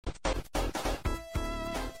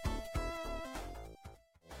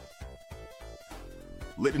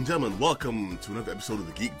Ladies and gentlemen, welcome to another episode of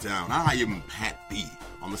the Geek Down. I am Pat B.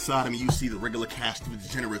 On the side of me, you see the regular cast of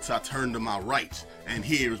degenerates. I turn to my right, and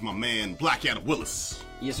here's my man, Black Willis.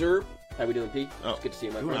 Yes, sir. How we doing, Pete? It's good to see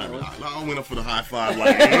you, my friend. I went up for the high five,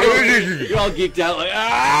 like... You're all geeked out, like,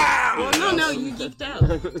 ah! Well, no, you geeked out.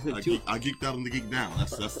 I geeked out on the Geek Down.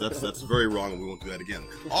 That's very wrong, and we won't do that again.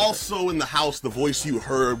 Also in the house, the voice you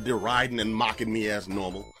heard deriding and mocking me as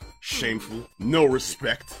normal. Shameful. No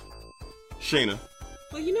respect. Shayna.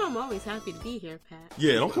 Well, you know I'm always happy to be here, Pat.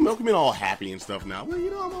 Yeah, don't come in all happy and stuff now. Well,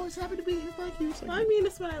 you know I'm always happy to be here. Thank you. Well, I mean,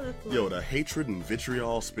 that's what I live for. Yo, the hatred and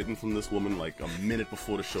vitriol spitting from this woman like a minute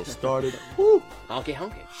before the show started. Woo! Honky.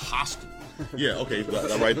 Hostile. Yeah, okay,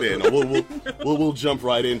 right there. Now, we'll jump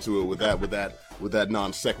right into it with that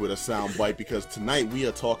non sequitur sound bite, because tonight we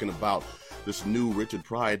are talking about this new Richard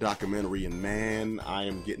Pryor documentary, and man, I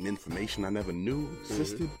am getting information I never knew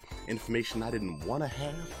existed. Information I didn't want to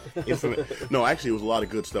have. No, actually, it was a lot of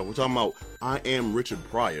good stuff. We're talking about I Am Richard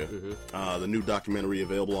Pryor, the new documentary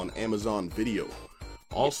available on Amazon Video.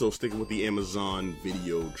 Also, sticking with the Amazon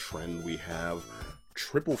Video trend, we have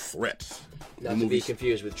Triple Threat. Not to be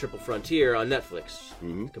confused with Triple Frontier on Netflix.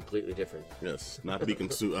 Completely different. Yes, not to be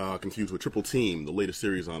confused with Triple Team, the latest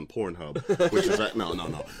series on Pornhub. Which is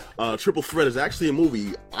no. Triple Threat is actually a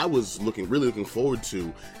movie I was really looking forward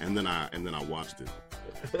to, and then I watched it.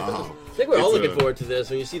 I think we're all looking forward to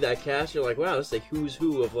this. When you see that cast, you're like, wow, this is like who's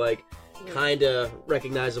who of like kind of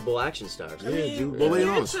recognizable action stars. Yeah, dude. Well, lay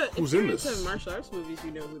on us. Who's in this? If you're into martial arts movies,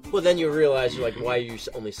 you know who these Well, then you realize you're like, why are you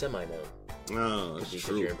only semi-known? Oh, that's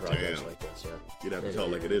true. You're in progress Damn. like this, yeah. You'd have to tell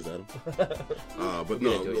it like it is, Adam. But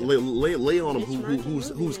no, lay on him.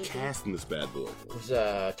 Who's casting this bad boy?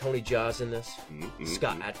 There's Tony Jaa's in this.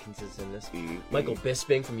 Scott Adkins is in this. Michael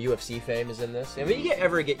Bisping from UFC fame is in this. I mean, you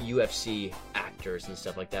ever get UFC actors and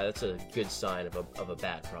stuff like that, that's a good sign of a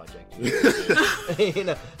bad project. You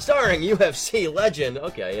know, starring UFC legend.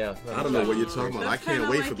 Okay, yeah. I don't know what you're talking about. I can't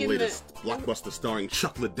wait for the like latest blockbuster starring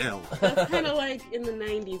Chuck Liddell. That's kind of like in the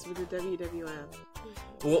 90s with the WWF.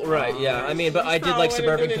 Well, right, yeah. I mean, but I did like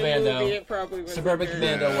Suburban Commando. Suburban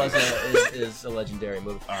Commando is a legendary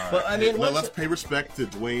movie. But I mean, let's pay respect to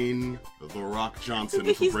Dwayne The Rock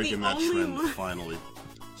Johnson for breaking that trend finally.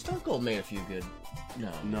 Stone Cold made a few good.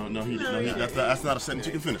 No, that's not a sentence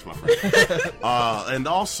you can finish, my friend. And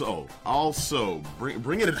also,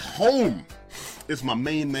 bringing it home is my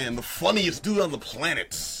main man, the funniest dude on the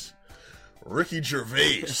planet, Ricky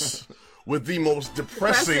Gervais. With the most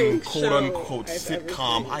depressing quote-unquote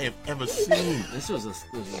sitcom I have ever seen. This is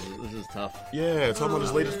tough. Yeah, talking about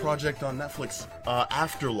his latest project on Netflix,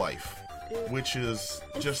 Afterlife, which is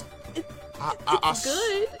just... It's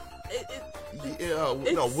good.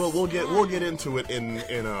 We'll get into it in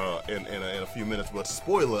a few minutes. But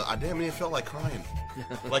spoiler, I damn near felt like crying,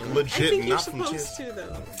 like legit. I think not you're from supposed tears. to,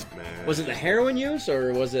 though. Man. Was it the heroin use,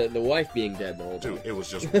 or was it the wife being dead the whole time? Dude, it was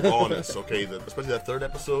just rawness. Okay, especially that third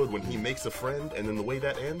episode when he makes a friend, and then the way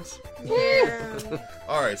that ends. Yeah.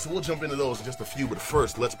 All right, so we'll jump into those in just a few. But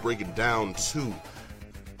first, let's break it down to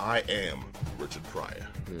I Am Richard Pryor.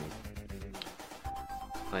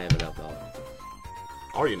 I am an alcoholic.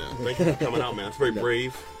 Are you now? Thank you for coming out, man. It's very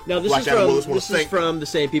brave. Now, this is from the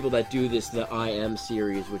same people that do the I Am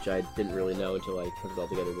series, which I didn't really know until I put it all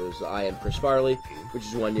together. It was I Am Chris Farley, which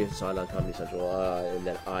is one you saw on Comedy Central, and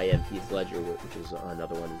then I Am Heath Ledger, which is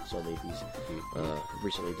another one. It's only these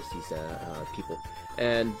recently deceased people.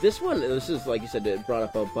 And this is, like you said, it brought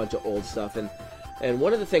up a bunch of old stuff, and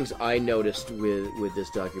one of the things I noticed with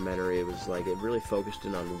this documentary, it was like it really focused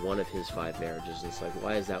in on one of his 5 marriages. It's like,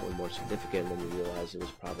 why is that one more significant? And then you realize it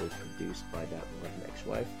was probably produced by that one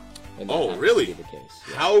ex-wife. Oh, really? To be the case.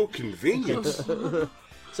 Yeah. How convenient.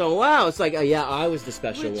 So, wow, it's like, yeah, I was the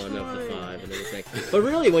special one of the 5 and everything. But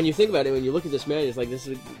really, when you think about it, when you look at this man, it's like this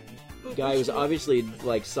is a guy who's obviously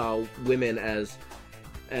like saw women as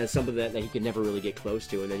something that he could never really get close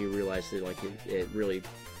to, and then you realize that like it really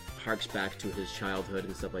harks back to his childhood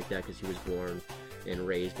and stuff like that, because he was born and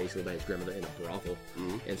raised basically by his grandmother in a brothel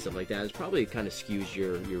and stuff like that. It probably kind of skews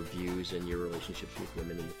your views and your relationships with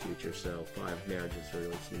women in the future. So 5 marriages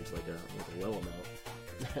really seems like a low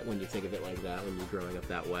amount when you think of it like that, when you're growing up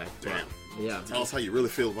that way. Damn. Yeah. Tell us how you really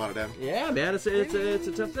feel about it, Adam. Yeah, man, it's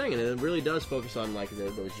a tough thing, and it really does focus on like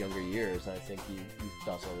those younger years. I think you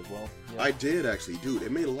thought so as well. Yeah. I did actually, dude.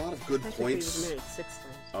 It made a lot of good points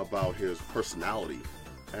about his personality.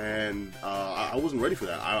 And I wasn't ready for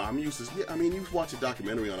that. I'm used to... Yeah, I mean, you watch a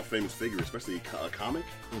documentary on a famous figure, especially a comic,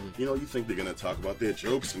 you know, you think they're going to talk about their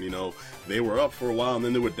jokes, and, you know, they were up for a while, and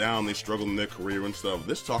then they were down, they struggled in their career and stuff.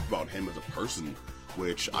 Let's talk about him as a person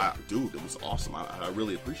which dude, it was awesome. I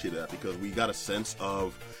really appreciated that because we got a sense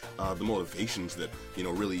of the motivations that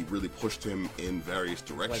really pushed him in various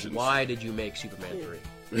directions. Like, why did you make Superman 3?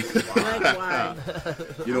 Why?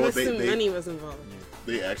 You know what? Money was involved.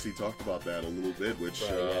 They actually talked about that a little bit, which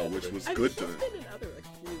was I good. He's been in other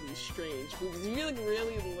really strange movies. If you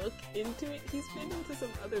really look into it, he's been into some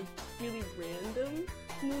other really random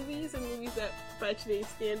movies and movies that by today's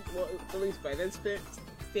at least by then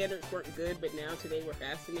standards weren't good, but now today we're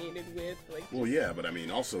fascinated with. Well, yeah, but I mean,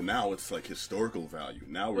 also now it's like historical value.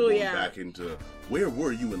 Now we're going back into where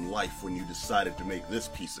were you in life when you decided to make this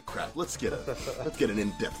piece of crap? Let's get an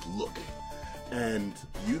in-depth look. And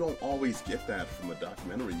you don't always get that from a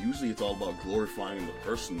documentary. Usually it's all about glorifying the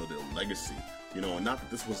person or their legacy. And not that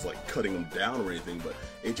this was like cutting them down or anything, but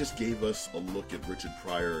it just gave us a look at Richard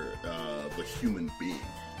Pryor, the human being.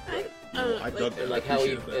 I dug that. Like how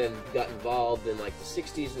he got involved in like the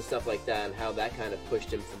 60s and stuff like that, and how that kind of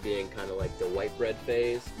pushed him from being kind of like the white bread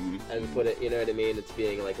phase, and put it, you know what I mean? It's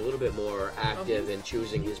being like a little bit more active in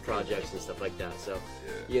choosing his projects and stuff like that. So,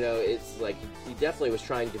 it's like he definitely was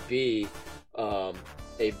trying to be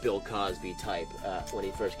a Bill Cosby type when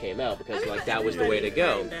he first came out, because that was the way to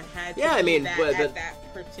go. Yeah, I mean, at that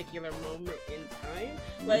particular moment in time,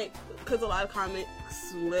 because a lot of comics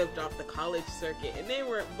lived off the college circuit, and they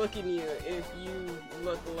weren't booking you if you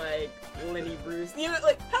look like Lenny Bruce.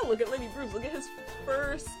 Hell, look at Lenny Bruce. Look at his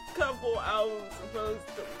first couple albums, opposed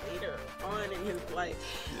to later on in his life.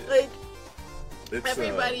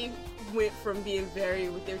 Everybody went from being very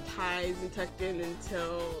with their ties and tucked in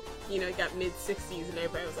until it got mid-60s, and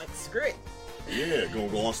everybody was like, screw it. Yeah, gonna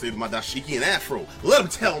go on stage with my dashiki and afro. Let them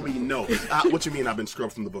tell me no. What you mean I've been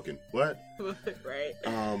scrubbed from the booking? What? Right.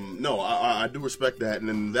 No, I do respect that, and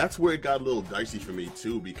then that's where it got a little dicey for me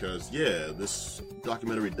too, because this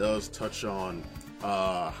documentary does touch on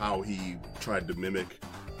how he tried to mimic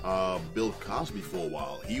Bill Cosby for a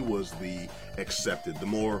while. He was the accepted, the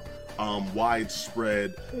more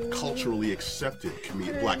widespread, culturally accepted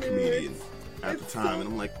black comedian at the time, and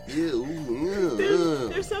I'm like, ew.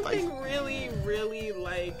 There's something really, really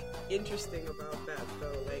interesting about that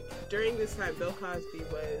though. During this time, Bill Cosby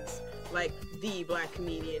was the black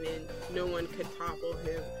comedian, and no one could topple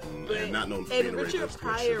him. And not known for being a rapist, Richard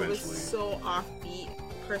Pryor was so offbeat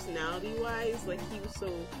personality-wise. He was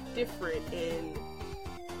so different, and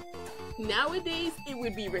nowadays it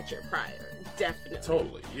would be Richard Pryor. Definitely.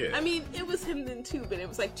 Totally, yeah. I mean, it was him then too, but it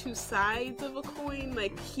was two sides of a coin.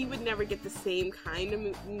 He would never get the same kind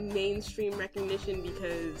of mainstream recognition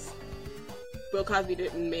because Bill Cosby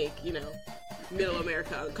didn't make, middle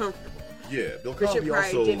America uncomfortable. Yeah, Bill Cosby Richard Pryor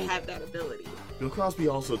also didn't have that ability. Bill Cosby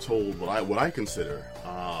also told what I consider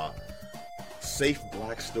safe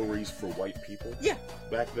black stories for white people. Yeah.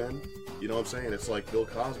 Back then, you know what I'm saying? It's like Bill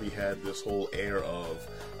Cosby had this whole air of,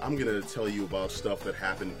 I'm gonna tell you about stuff that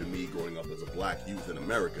happened to me growing up as a black youth in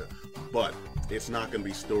America, but it's not gonna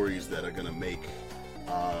be stories that are gonna make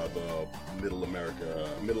the middle America,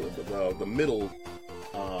 the middle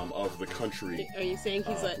of the country. Are you saying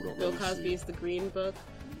he's Bill Cosby is the Green Book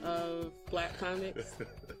of black comics?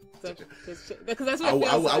 Because that's what it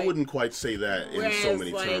feels like. I wouldn't quite say that in so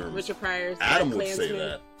many terms. Richard Pryor's Adam would say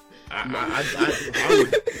that.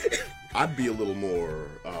 I'd be a little more.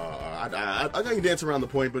 I can dance around the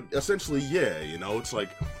point, but essentially, it's like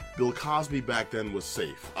Bill Cosby back then was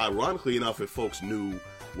safe. Ironically enough, if folks knew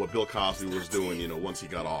what Bill Cosby was doing, once he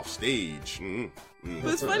got off stage.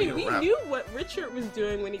 But it's funny, we knew what Richard was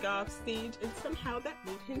doing when he got off stage, and somehow that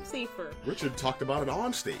made him safer. Richard talked about it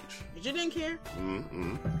on stage. Richard didn't care.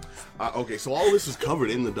 Okay, so all this is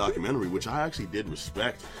covered in the documentary, which I actually did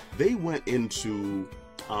respect. They went into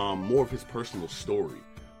more of his personal story.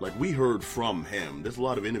 We heard from him. There's a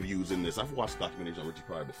lot of interviews in this. I've watched documentaries on Richard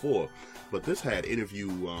Pryor before, but this had interview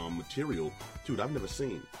material, dude, I've never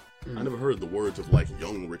seen. I never heard the words of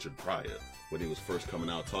young Richard Pryor when he was first coming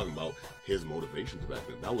out talking about his motivations back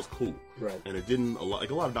then. That was cool. Right. And it didn't, a lot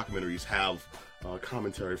of documentaries have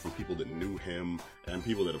commentary from people that knew him and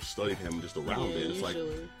people that have studied him just around it. It's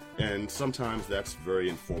and sometimes that's very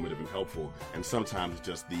informative and helpful, and sometimes it's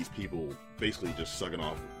just these people basically just sucking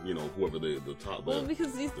off, whoever the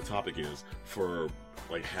topic is for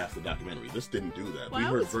half the documentary. This didn't do that. We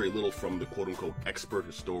heard very little from the quote-unquote expert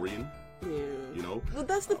historian. Yeah. Well,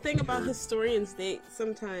 that's the thing about historians. They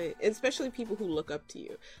sometimes, especially people who look up to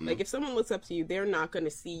you. If someone looks up to you, they're not going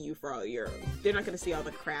to see you for all they're not going to see all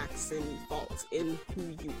the cracks and faults in who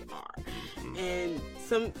you are. And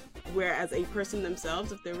Whereas a person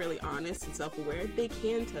themselves, if they're really honest and self-aware, they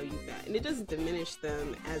can tell you that. And it doesn't diminish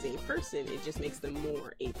them as a person. It just makes them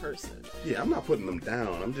more a person. Yeah, I'm not putting them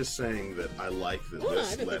down. I'm just saying that I like that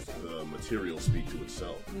this let the material speak to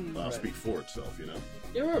itself, speak for itself, you know?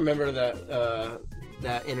 You ever remember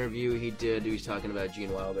that interview he did? He was talking about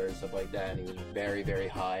Gene Wilder and stuff like that, and he was very, very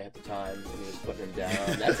high at the time, and he was putting him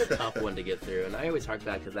down. That's a tough one to get through, and I always hark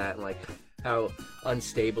back to that, and like how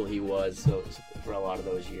unstable he was for a lot of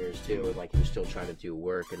those years too, and like he was still trying to do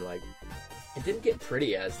work, and like it didn't get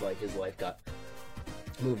pretty as like his life got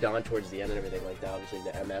moved on towards the end and everything like that. Obviously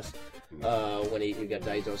the MS, when he got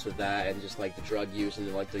diagnosed with that, and just like the drug use,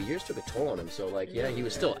 and like the years took a toll on him. So like he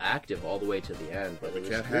was still active all the way to the end, but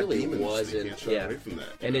it really wasn't. Yeah,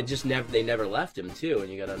 and it just they never left him too.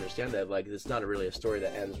 And you got to understand that like it's not really a story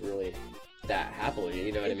that ends really that happily,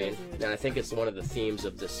 you know what I mean? And I think it's one of the themes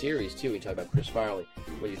of the series too. We talk about Chris Farley,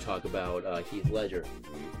 when you talk about Heath Ledger.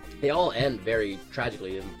 They all end very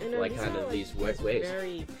tragically in like kind of these ways.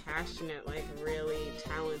 Very passionate, like really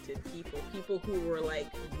talented people who were like,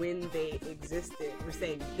 when they existed, were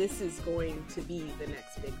saying this is going to be the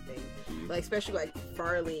next big thing. Like especially like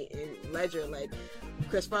Farley and Ledger, like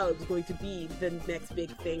Chris Farley was going to be the next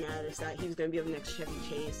big thing out of sight. He was going to be the next Chevy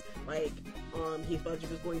Chase. Like Heath Ledger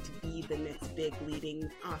was going to be the next big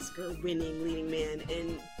Oscar-winning leading man,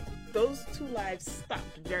 and those two lives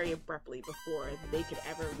stopped very abruptly before they could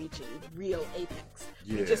ever reach a real apex.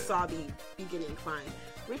 Yeah. We just saw the beginning climb.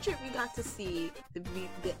 Richard, we got to see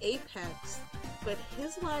the apex, but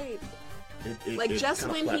his life, just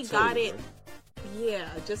when he got it, yeah,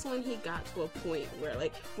 just when he got to a point where,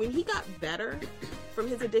 like, when he got better from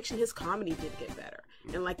his addiction, his comedy did get better,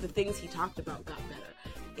 and like the things he talked about got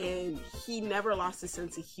better, and he never lost his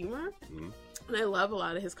sense of humor. And I love a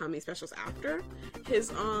lot of his comedy specials after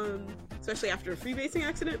his, especially after a freebasing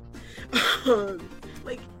accident.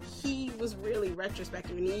 Like, he was really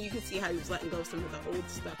retrospective, and you could see how he was letting go of some of the old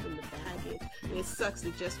stuff and the baggage. And it sucks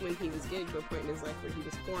that just when he was getting to a point in his life where he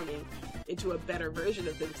was forming into a better version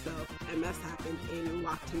of himself, MS happened and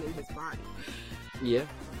locked him in his body.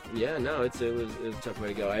 Yeah, no, it was a tough way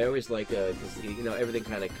to go. I always like, because, everything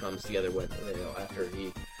kind of comes together with, after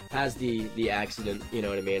he has the accident, you know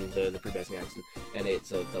what I mean, the pre-basing accident, and it's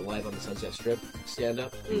the Live on the Sunset Strip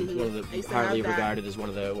stand-up, one of the highly regarded as one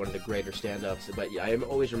of the greater stand-ups. But yeah, I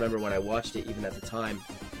always remember when I watched it, even at the time,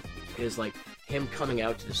 is like him coming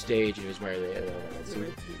out to the stage, and he was wearing that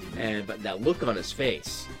suit, but that look on his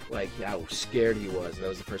face, like how scared he was, and that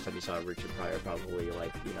was the first time you saw Richard Pryor probably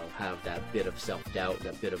have that bit of self-doubt,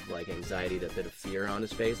 that bit of like anxiety, that bit of fear on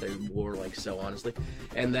his face that he wore like so honestly.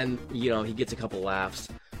 And then he gets a couple laughs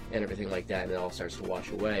and everything like that, and it all starts to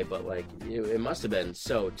wash away. But like it must have been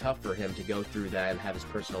so tough for him to go through that and have his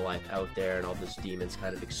personal life out there and all those demons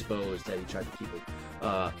kind of exposed, that he tried to keep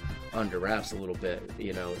it under wraps a little bit.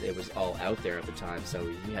 It was all out there at the time, so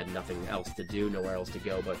he had nothing else to do, nowhere else to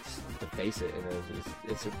go but to face it. And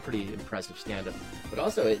it's a pretty impressive stand-up. But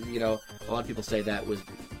also, a lot of people say that was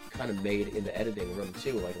kind of made in the editing room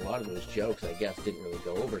too. Like a lot of those jokes, I guess, didn't really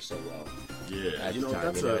go over so well. Yeah, at the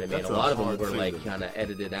time, you know what I mean? A lot of them were like kind of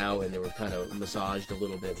edited out, and they were kind of massaged a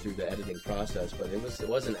little bit through the editing process. But it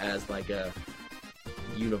wasn't as like a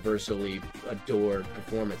universally adored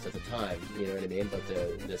performance at the time, you know what I mean?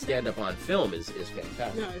 But the stand-up on film is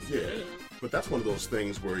fantastic. No, it's but that's one of those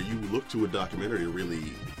things where you look to a documentary to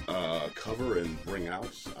really cover and bring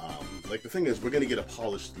out. Like the thing is, we're going to get a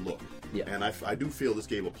polished look. Yeah. And I do feel this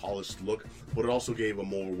gave a polished look, but it also gave a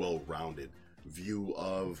more well-rounded view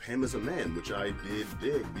of him as a man, which I did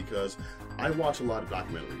dig, because I watch a lot of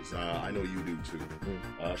documentaries. I know you do too.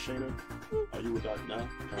 Shayna, are you a doc now?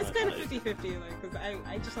 It's kind of 50-50, like, because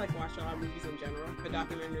I just like watch a lot of movies in general. The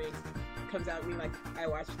documentaries comes out, I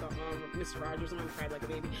watched the Mr. Rogers one, Cried Like a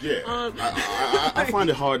Baby. Yeah, I find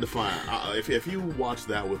it hard to find. If you watch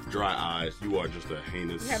that with dry eyes, you are just a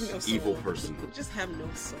heinous, evil person. You just have no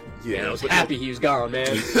soul. Yeah, I was happy he was gone,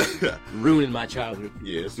 man. Ruining my childhood.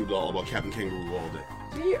 Yeah, it's all about Captain Kangaroo all day.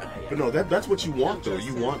 Yeah. But no, that's what you want though.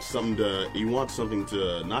 You want something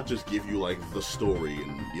to not just give you like the story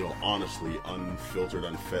and honestly, unfiltered,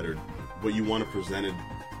 unfettered, but you want to present it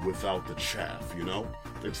without the chaff.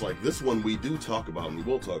 It's like this one we do talk about, and we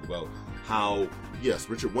will talk about how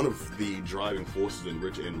Richard. One of the driving forces in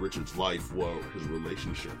Richard's life were his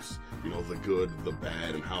relationships. The good, the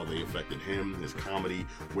bad, and how they affected him, his comedy,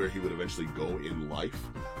 where he would eventually go in life.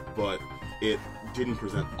 But it didn't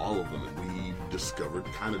present all of them, and we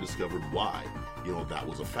kind of discovered why, that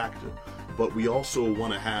was a factor. But we also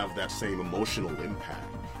want to have that same emotional impact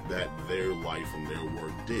that their life and their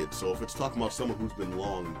work did. So if it's talking about someone who's been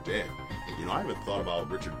long dead, I haven't thought about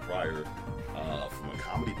Richard Pryor from a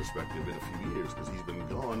comedy perspective in a few years, because he's been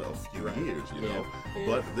gone a few years, you know. Yeah.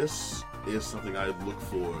 But this is something I look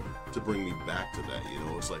for to bring me back to that, you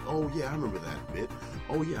know. It's like, oh yeah, I remember that bit.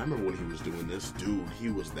 Oh yeah, I remember when he was doing this. Dude, he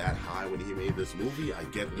was that high when he made this movie. I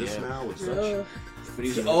get this now and such. But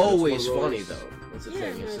he's always funny, though. That's the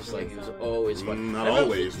thing. It's just like he was always funny. Not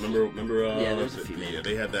always. Remember? there's a few. Yeah,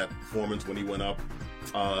 they had that performance when he went up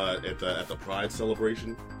at the Pride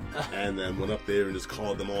celebration, and then went up there and just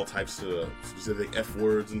called them all types of specific F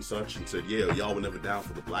words and such, and said, "Yeah, y'all were never down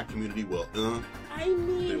for the black community." Well, I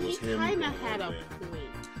mean, he kind of had a point.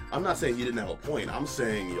 I'm not saying he didn't have a point. I'm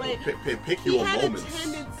saying, you know, Like, pick your moments. He had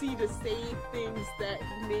a tendency to say things that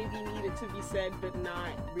maybe needed to be said, but not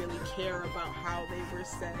really care about how they were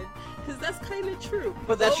said. Because that's kind of true.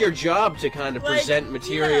 But that's your job to kind of present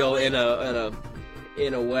material in a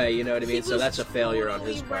way, you know what I mean? So that's a failure on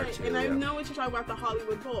his part right. too. And I know what you're talking about, the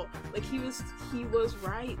Hollywood Bowl. Like he was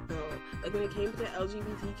right though. Like when it came to the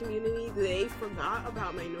LGBT community, they forgot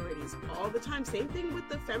about minorities all the time. Same thing with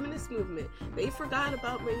the feminist movement. They forgot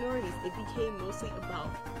about minorities. It became mostly about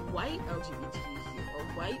white LGBTQ or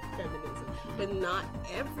white feminism, but not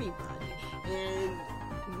everybody. And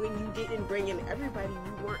when you didn't bring in everybody,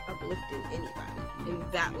 you weren't uplifting anybody. And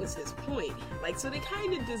that was his point. Like, so they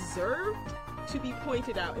kind of deserved to be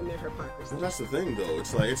pointed out in their hypocrisy. Well, that's the thing, though.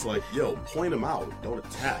 It's like, yo, point them out. Don't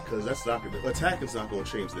attack, because attacking's not going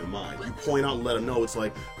to change their mind. You point out and let them know. It's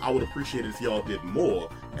like, I would appreciate it if y'all did more.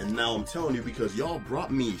 And now I'm telling you, because y'all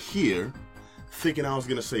brought me here thinking I was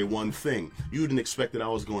going to say one thing. You didn't expect that I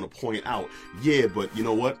was going to point out. Yeah, but you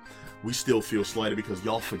know what? We still feel slighted because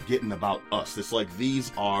y'all forgetting about us. It's like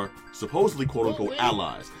these are supposedly quote-unquote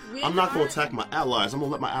allies. I'm not going to attack my allies. I'm going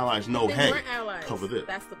to let my allies know, they hey, weren't allies. Cover this.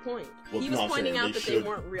 That's the point. Well, he was pointing out that they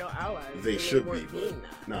weren't real allies. They should be.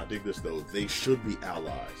 Nah, dig this, though. They should be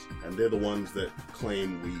allies. And they're the ones that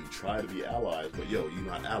claim we try to be allies, but yo, you're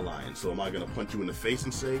not allying. So am I going to punch you in the face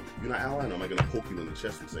and say you're not allying, or am I going to poke you in the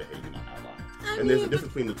chest and say, hey, you're not allying? And there's a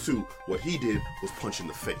difference between the two. What he did was punch in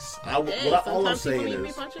the face. All I'm saying is,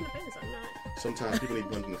 me punch in the face. I'm not. Sometimes people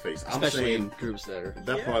need punch in the face. I'm Especially saying in groups that are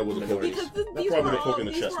probably was a poke. That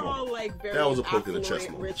was a poke in the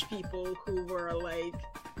chest moment. Rich people who were like.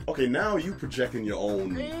 Okay, now you projecting your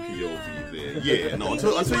own POV there. Yeah, no.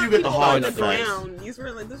 Until you get the hard facts. These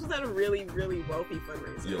were like, this was at a really, really wealthy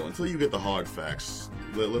fundraiser. Yo, until you get the hard facts,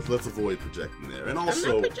 let's avoid projecting there. And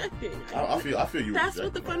also, I'm not projecting. I feel you. That's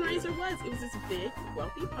what the fundraiser was. It was this big,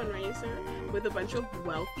 wealthy fundraiser with a bunch of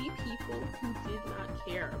wealthy people who did not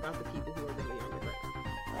care about the people who were really on the ground.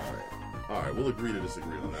 All right. We'll agree to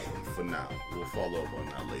disagree on that one for now. We'll follow up on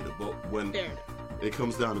that later. But when it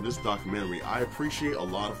comes down to this documentary, I appreciate a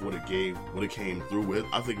lot of what it came through with.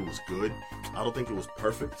 I think it was good. I don't think it was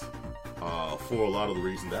perfect for a lot of the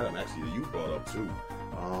reasons that you brought up too.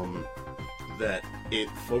 That it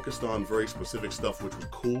focused on very specific stuff, which was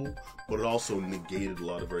cool, but it also negated a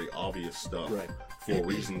lot of very obvious stuff for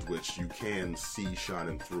reasons which you can see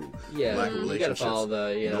shining through. Yeah, lack of relationships, you gotta follow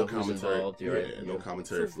the no who's involved. No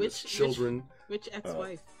commentary so for children. Which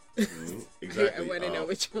ex-wife? Exactly. I want to know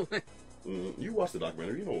which one. You watched the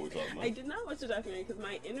documentary. You know what we're talking about. I did not watch the documentary because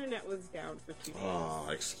my internet was down for 2 days.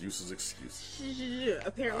 Excuses.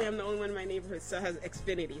 Apparently, I'm the only one in my neighborhood still has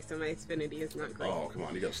Xfinity, so my Xfinity is not great. Oh, come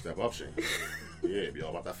on. You got to step up, Shane. Yeah, be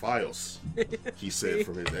all about that FiOS. He said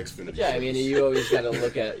from his Xfinity. Yeah, I mean, you always got to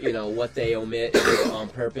look at, what they omit on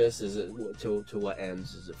purpose. Is it to what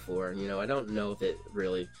ends is it for? And, I don't know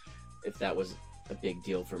if that was a big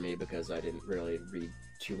deal for me because I didn't really read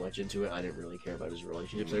too much into it. I didn't really care about his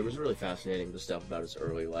relationships. It was really fascinating, the stuff about his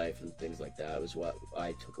early life and things like that was what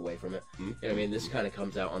I took away from it. And I mean, this kind of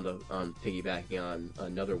comes out on piggybacking on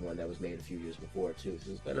another one that was made a few years before too. So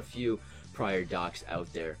there's been a few prior docs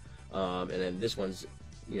out there, and then this one's,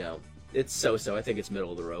 it's so-so. I think it's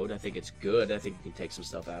middle of the road. I think it's good. I think you can take some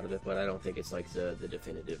stuff out of it, but I don't think it's like the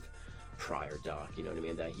definitive prior doc, you know what I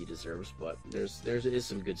mean, that he deserves. But there is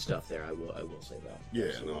some good stuff there. I will say that.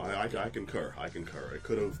 Yeah, no, I concur. It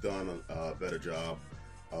could have done a better job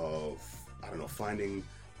of, finding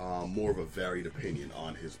more of a varied opinion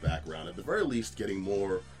on his background. At the very least, getting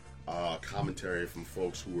more commentary from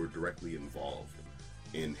folks who were directly involved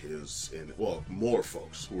more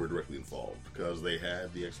folks who were directly involved, because they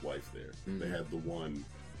had the ex-wife there. They had the one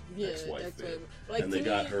ex-wife there, and they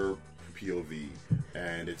got her POV,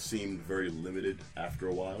 and it seemed very limited after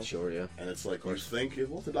a while. Sure, yeah. And it's like, you think,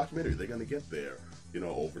 well, it's a documentary, they're going to get there,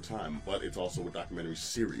 over time. But it's also a documentary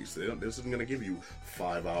series. This isn't going to give you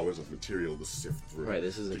 5 hours of material to sift through. Right,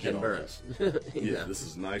 this isn't Ken Burns. Yeah, this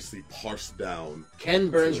is nicely parsed down. Ken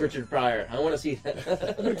Burns, Richard Pryor. I want to see that.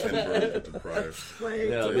 Ken Burns, Richard Pryor.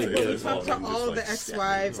 Like, talk to all the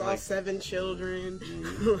ex-wives, all 7 children.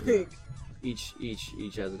 Like, each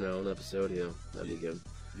has their own episode. Yeah, that'd be good.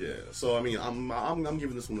 Yeah. So I mean, I'm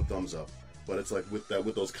giving this one a thumbs up, but it's like with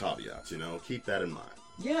those caveats, keep that in mind.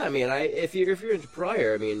 Yeah, I mean, if you're into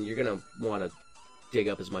Pryor, I mean, you're gonna want to dig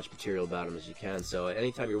up as much material about him as you can. So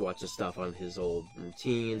anytime you're watching stuff on his old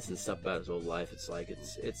routines and stuff about his old life, it's like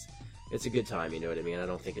it's a good time. You know what I mean? I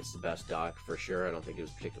don't think it's the best doc for sure. I don't think it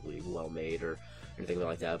was particularly well made or anything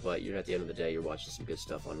like that. But at the end of the day, you're watching some good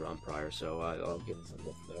stuff on Pryor. So I'll give it some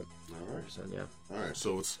love for that. All right. Yeah. All right.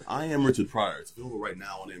 So it's I Am Richard Pryor. It's available right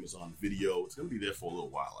now on Amazon Video. It's gonna be there for a little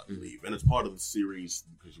while, I believe, and it's part of the series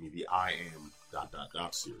because you need the I Am ...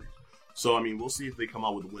 series. So I mean, we'll see if they come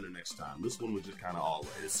out with a winner next time. This one was just kind of all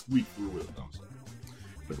right. It squeaked through with a thumbs up.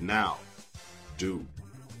 But now, dude,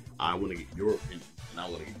 I want to get your opinion, and I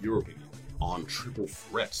want to get your opinion on Triple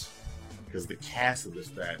Threat, because the cast of this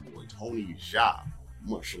bad boy: Tony Jaa,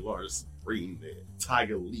 martial artist supreme there;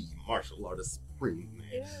 Tiger Lee, martial artist supreme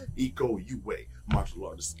there; Iko Uwais, martial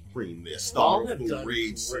artist supreme there; star of the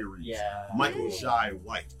Raid series; Michael Jai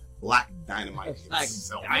White, Black Dynamite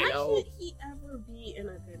himself. Why can't he ever be in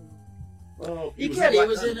a good movie? Well, he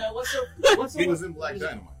was in what's he was in Black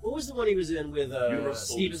Dynamite. What was the one he was in with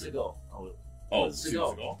Steven Seagal? Steven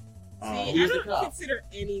Seagal. See, I don't consider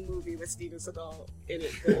any movie with Steven Seagal in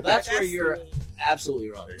it. Well, that's where you're absolutely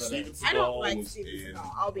wrong. Steven Seagal I don't like Steven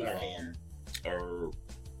Seagal. I'll be fair.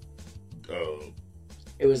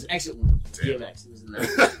 It was excellent. DMX. It was in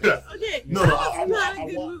that. Okay. No, that's not a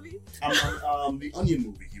good movie. The Onion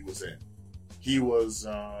movie he was in. He was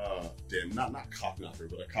not Cockknocker,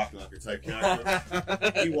 but a Cockknocker type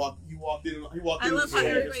character. He walked in. I love how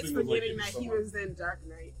everybody's forgetting that he was in Dark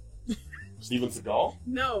Knight. Steven Seagal?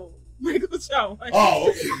 No, Michael Chow. Oh,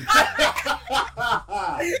 okay.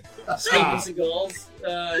 Steven Seagal's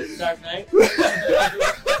Dark Knight.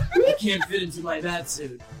 I can't fit into my bat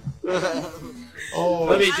suit.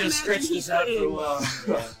 Let me just stretch this out for a while.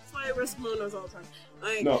 That's why I wear kimonos all the time.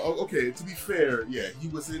 Like, no, okay. To be fair, he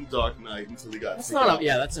was in Dark Knight until he got. That's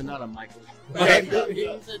not a Michael. Very no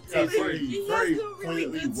really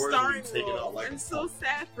poignantly good worded starring taken out role. like I'm so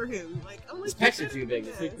sad for him. Like, I'm like, his pecs are too big.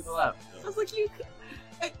 They freak people out. I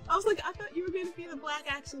was like, I thought you were going to be the black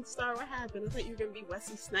action star. What happened? I thought you were going to be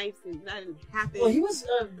Wesley Snipes, and that didn't happen. Well, he was.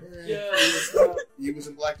 He was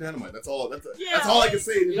in Black Dynamite. That's all. That's all I can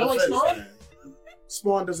say. You don't like Spawn?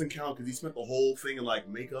 Spawn doesn't count because he spent the whole thing in like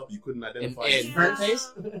makeup. You couldn't identify him. Burnt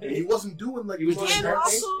face. And he wasn't doing like he was doing burnt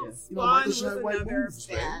face. Also, Spawn was another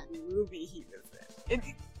bad movie he was in.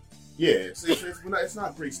 It's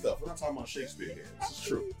not great stuff. We're not talking about Shakespeare here. This is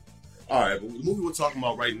true. All right, but the movie we're talking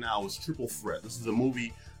about right now is Triple Threat. This is a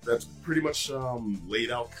movie that's pretty much laid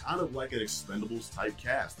out kind of like an Expendables type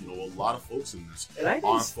cast. A lot of folks in this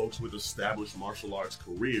are folks with established martial arts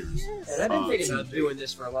careers. Yes. And I've been thinking about doing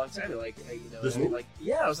this for a long time. I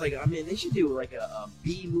was like, they should do like a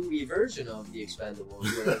B movie version of the Expendables,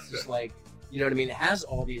 where it's just like, you know what I mean? It has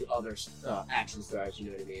all these other action stars, you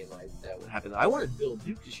know what I mean? Like that would happen. I wanted Bill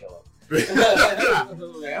Duke to show up.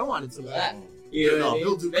 I wanted some of that. You know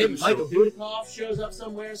Bill Duke maybe Michael Dudikoff shows up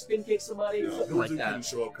somewhere, spin kicks somebody, something Bill like Duke that. Didn't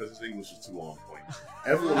show up because his English is too on point.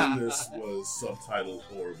 Everyone in this was subtitled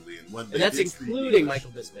horribly, and that's including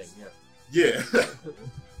Michael Bisping. Yeah.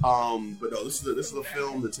 But no, this is a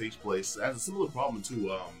film that takes place. It has a similar problem to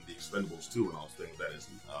the Expendables 2, and I'll explain what that is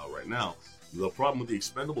right now. The problem with the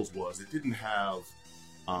Expendables was it didn't have,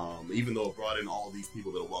 even though it brought in all these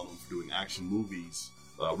people that are well known for doing action movies,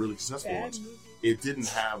 really successful ones, it didn't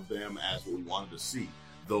have them as what we wanted to see,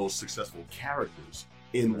 those successful characters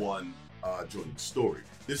in one joining story.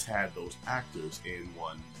 This had those actors in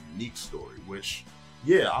one unique story, which,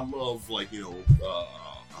 I love,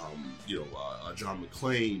 John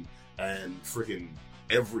McClane and freaking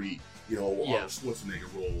every,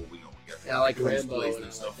 Schwarzenegger role, like Rambo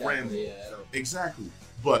and stuff. Rambo. Exactly.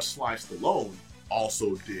 But Sly Stallone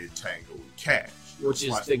also did Tango and Cash. Which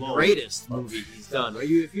is the greatest movie he's done.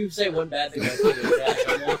 If you say one bad thing about Tango and Cash,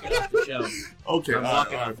 I'm walking off the show. Okay, all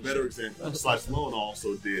right, better example. Sly Stallone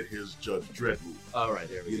also did his Judge Dredd movie. All right,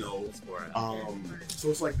 there we go.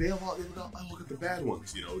 So it's like they look at the bad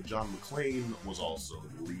ones. John McClane was also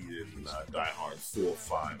the lead in Die Hard 4,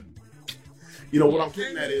 5. What I'm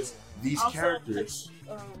getting at is these characters.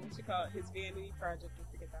 What's it called? His vanity project. I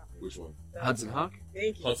forget that one. Which one? Hudson Hawk.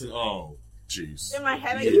 Thank you. Hudson. Oh, jeez. In my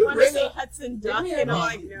head, I Yeah. just want to say Hudson Duck, Yeah, and I'm we-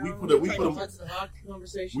 like, no. we put a Hudson Hawk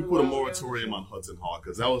conversation. We put a moratorium on Hudson Hawk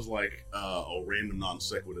because that was like a random non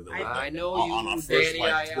sequitur that I know on you, our first Danny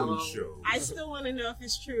like 20 Aiello. show. I still want to know if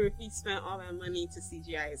it's true if he spent all that money to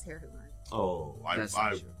CGI his hairline. Oh, I That's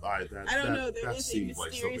don't I don't know. There that is a seems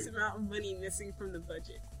like mysterious something. amount of money missing from the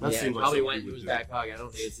budget. That Yeah, seems like probably something went he into would his do. back pocket. I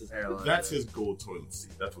don't think it's his hairline. That's his gold toilet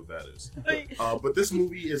seat. That's what that is. Like, But this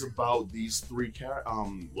movie is about these three characters.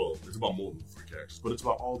 Well, it's about more than three characters, but it's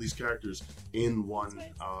about all these characters in one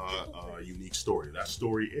unique story. That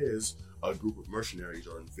story is a group of mercenaries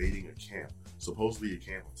are invading a camp. Supposedly a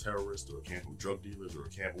camp of terrorists or a camp of drug dealers or a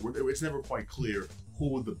camp of... It's never quite clear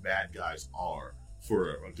who the bad guys are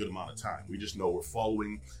for a good amount of time. We just know we're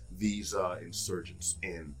following these insurgents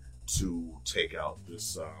in to take out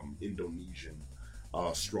this Indonesian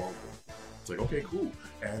stronghold. It's like, okay, cool.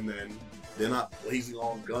 And then they're not blazing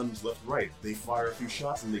all guns left and right. They fire a few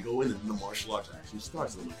shots and they go in and the martial arts action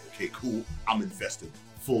starts. And I'm like, okay, cool. I'm invested.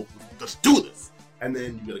 Full. Let's do this. And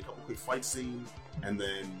then you get a couple quick fight scenes and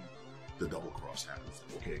then the double cross happens.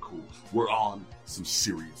 Like, okay, cool. We're on some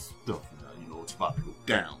serious stuff now. You know, it's about to go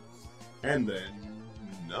down. And then,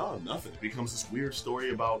 no, nothing. It becomes this weird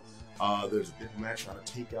story about there's a diplomat trying to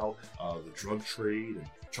take out the drug trade and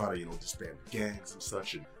try to, disband gangs and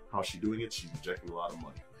such. And how she's doing it, she's injecting a lot of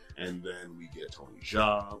money. And then we get Tony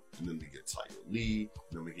Jaa, and then we get Tyler Lee,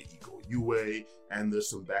 and then we get Iko Uwais, and there's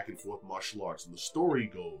some back and forth martial arts. And the story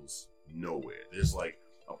goes nowhere. There's like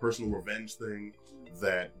a personal revenge thing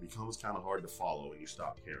that becomes kind of hard to follow and you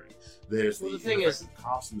stop caring. There's Well, the the thing is-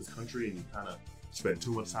 cops in this country and you kind of spend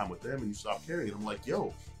too much time with them and you stop caring. And I'm like,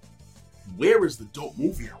 yo, where is the dope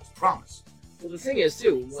movie I was promised? Well, the thing is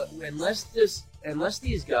too, unless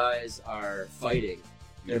these guys are fighting,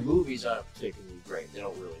 their movies aren't particularly great. They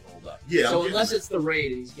don't really hold up. Yeah, So I'm unless getting it's the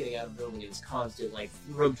raid and he's getting out of the building and it's constant like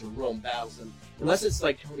room to room battles, and unless it's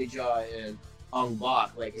like Tony Jaa and Ong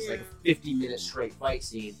Bak, like it's like a 50-minute straight fight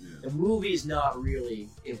scene, Yeah. the movie's not really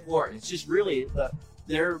important. It's just really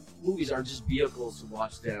their movies are just vehicles to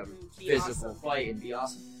watch them Be physical awesome. fight and be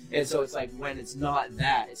awesome. And so it's like when it's not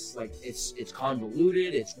that, it's like it's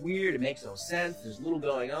convoluted, it's weird, it makes no sense. There's little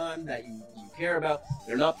going on that you care about.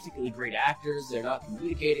 They're not particularly great actors. They're not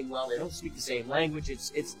communicating well. They don't speak the same language.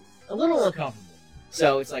 It's a little uncomfortable.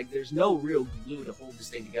 So it's like there's no real glue to hold this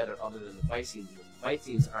thing together other than the fight scenes. If the fight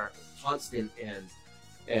scenes aren't constant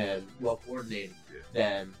and well coordinated,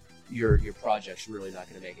 then your project's really not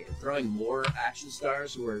going to make it. And throwing more action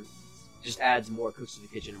stars who are just adds more cooks to the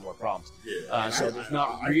kitchen and more problems. Yeah. So there's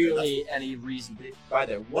not really any reason to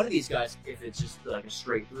either. One of these guys, if it's just like a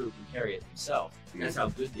straight through, can carry it himself. That's how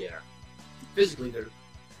good they are. Physically, they're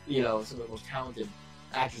some of the most talented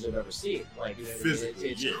actors I've ever seen. Like Physically,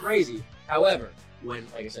 it's yeah. crazy. However, when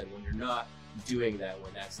like I said, when you're not doing that,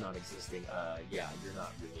 when that's not existing, you're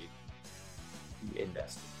not really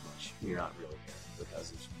invested much. You're not really caring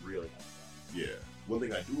because it's really not fun. Yeah. One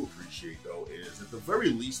thing I do appreciate, though, is at the very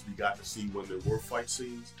least we got to see when there were fight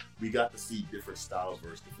scenes, we got to see different styles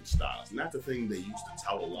versus different styles. And that's the thing they used to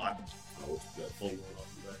tout a lot. Oh, that phone going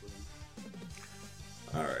off in the background.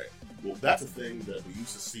 All right. Well, that's a thing that we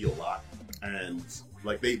used to see a lot. And,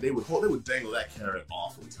 like, they would dangle that carrot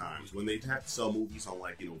off at times. When they had to sell movies on,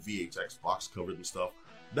 like, VHX box covers and stuff,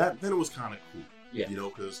 then it was kind of cool. Yeah.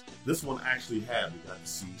 Because this one actually we got to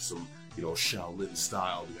see some, Shaolin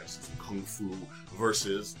style, we got to see some Kung Fu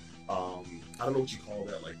versus, I don't know what you call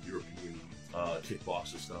that, like European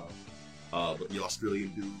kickboxer style. But the Australian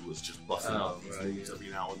dude was just busting out these moves every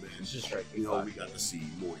now and then. It's just right. We got to see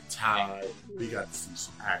Muay Thai. We got to see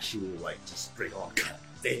some actual, like, just straight on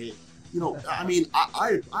dead. I mean,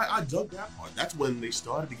 I dug that part. That's when they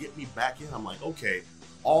started to get me back in. I'm like, okay,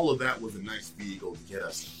 all of that was a nice vehicle to get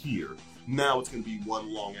us here. Now it's going to be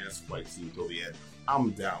one long-ass fight scene until the end.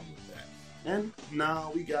 I'm down with that. And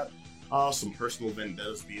now we got some personal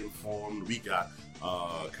vendettas being formed. We got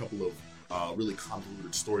a couple of really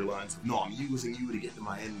convoluted storylines. No, I'm using you to get to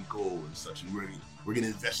my end goal and such, and we're going to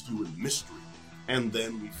invest you in mystery. And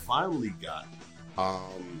then we finally got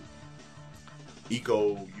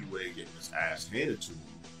Iko Uwais getting his ass handed to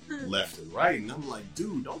him left and right. And I'm like,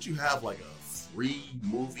 dude, don't you have like a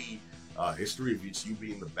 3-movie history of you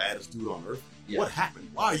being the baddest dude on earth? Yeah. What happened?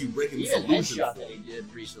 Why are you breaking this illusion? illusion? Headshot that he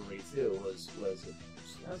did recently too was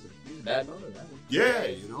a bad moment. That one. Yeah,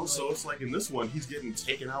 so it's like in this one, he's getting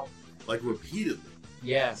taken out like repeatedly.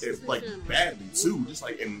 Yes. It's like badly too, just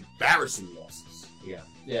like embarrassing losses. Yeah.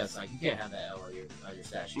 It's like you can't have that on your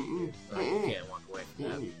stat sheet. You can't walk away from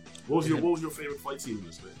that. What was your favorite fight scene in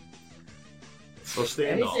this thing? Or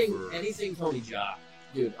standoff? Anything Tony Jaa.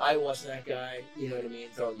 dude, I watched that guy, you know what I mean,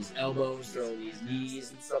 throwing these elbows, throwing these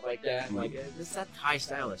knees and stuff like that. Like, it's that Thai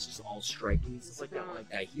style that's just all striking. It's just like that. Like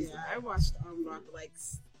that. I watched Ong Bak like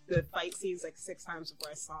the fight scenes like 6 times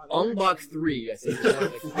before I saw it. Ong Bak 3, I think, is one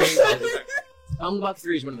of the craziest. Ong Bak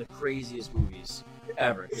 3 is one of the craziest movies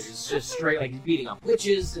ever. Because it's just straight, like, he's beating up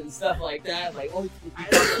witches and stuff like that. Like, oh, I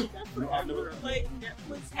like that forever. Like,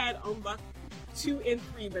 Netflix had Ong Bak 2 and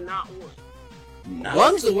 3, but not 1.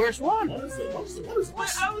 One's the worst one.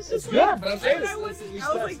 What I was just good, but I'm saying I was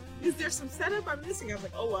like, is there some setup I'm missing? I was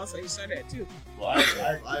like, oh well, so you started at 2. Well,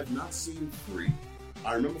 I've not seen 3.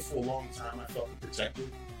 I remember for a long time I felt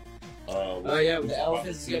protected. Oh yeah, with the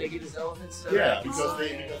elephants, he's gotta get his elephants. Yeah, because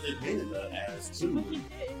they painted that as 2.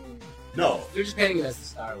 No, they're just painting it as the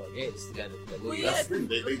star. Like, hey, this is the guy that movie. That's true.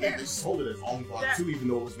 They sold it as Ong Bak 2, even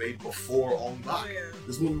though it was made before Ong Bak.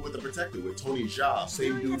 This movie with the Protector, with Tony Jaa,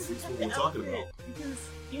 same dude from what we're talking about. Because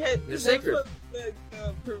you had they're sacred.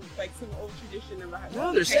 Like some old tradition about.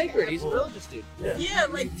 No, they're sacred. He's a religious dude. Yeah,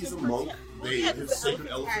 like he's a monk. His sacred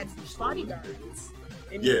elephants had bodyguards.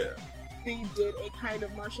 Yeah. They did a kind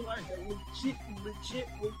of martial art that legit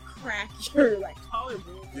would crack your like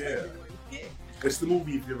collarbone. Yeah. It's the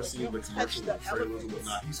movie, if you've ever seen the commercials and trailers and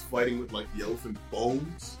whatnot, he's fighting with like the elephant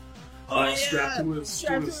bones strapped to his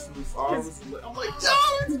arms. I'm like,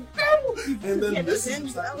 no! And then this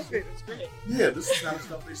is the elephant. It's great. Yeah, this is the kind of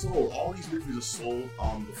stuff they sold. All these movies are sold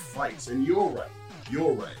on the fights, and you're right.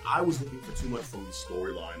 I was looking for too much from the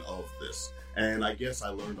storyline of this. And I guess I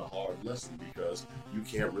learned a hard lesson because you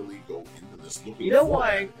can't really go into this looking. You know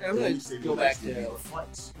why? I'm going to go back to the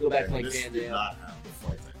fights. Go back to like this Van did Damme. not have the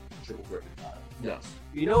fights. Triple Threat did not. No.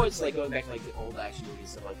 You know, it's like going back to like the old action movies and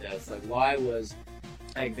stuff like that. It's like, why was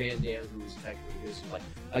like Van Damme, who was effectively like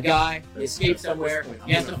a guy, he escaped somewhere,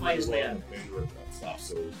 he has to fight his way out.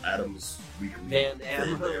 So Adam's weekly Van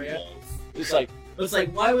Damme, yeah. It's like,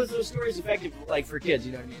 why was those stories effective like for kids?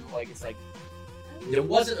 You know what I mean? Like, it's like there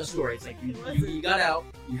wasn't a story. It's like you got out,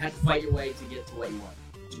 you had to fight your way to get to what you want.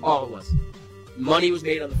 That's all it was. Money was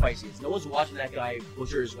made on the fight scenes. No one's watching that guy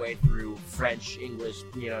butcher his way through French, English,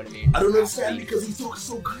 you know what I mean? I don't understand because he talks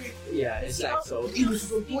so great. Yeah, exactly. So English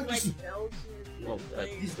is important. Like Belgian. Well,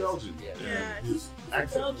 he's Belgian. Yeah, he's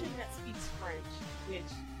Belgian that speaks French,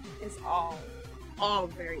 which is all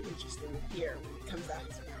very interesting to hear when it comes out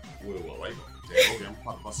his mouth. Ouais. Ok, on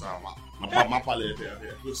parle pas ça. Ma parler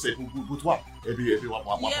c'est pour toi. Et puis yeah,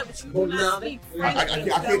 but you cannot speak French. I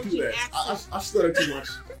can't do that. I stutter too much.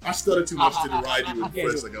 I stutter too much to deride you in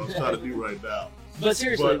French like I was trying to do right now. But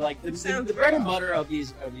seriously, like the bread and butter of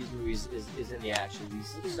these movies is in the action.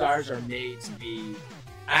 These stars are made to be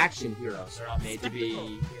action heroes. They're not made to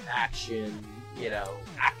be action,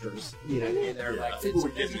 actors. You know, and they're like it's a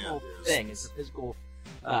physical thing. It's a physical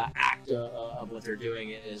act of what they're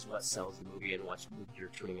doing is what sells the movie and what you're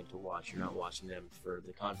tuning in to watch. You're not watching them for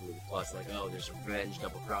the convoluted plots like, oh, there's revenge,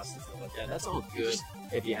 double cross, and stuff like that. That's all good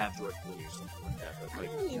if you have George Clooney or something like that. But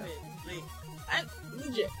I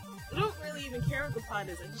legit. I don't really even care what the plot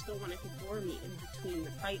is. I just don't want it to bore me in between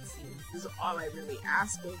the fight scenes. This is all I really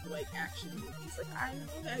ask of like action movies. Like I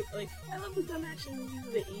know that, I love the dumb action movies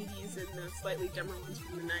of the '80s and the slightly dumber ones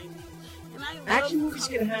from the '90s. And I action movies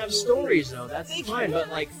can have stories though. That's fine. But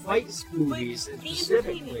like fight movies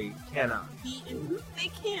specifically cannot. They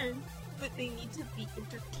can, but they need to be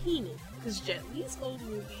entertaining. Because Jet Li's old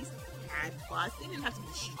movies had plots. They didn't have to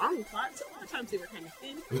be strong plots. A lot of times they were kind of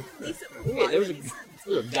thin. There was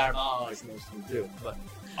a garbage most of them too. But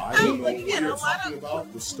I don't know what you're talking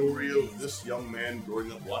about. The story of this young man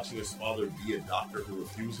growing up watching his father be a doctor who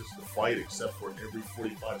refuses to fight except for every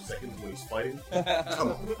 45 seconds when he's fighting. Come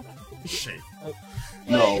on. Shame.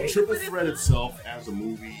 No, Triple Threat itself as a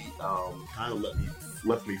movie kind of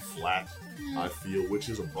left me flat, I feel, which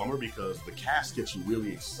is a bummer because the cast gets you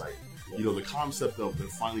really excited. You know, the concept of them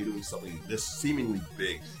finally doing something this seemingly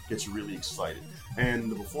big gets you really excited.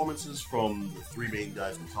 And the performances from the three main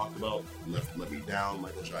guys we talked about, Let Me Down,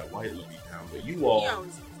 Michael Jai White, Let Me Down. But you all,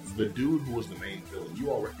 the dude who was the main villain,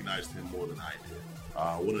 you all recognized him more than I did.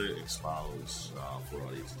 I want to expound for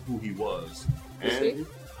audience who he was. And,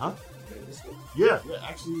 Yeah,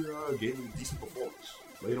 actually gave him a decent performance.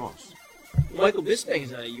 Laid on. Michael Bisping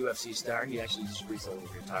is a UFC star. He actually just recently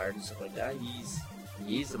retired and stuff like that.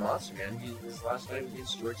 He's the monster, man. His last fight was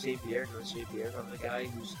against George St. Pierre. George St. Pierre, the guy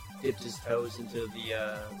who's dipped his toes into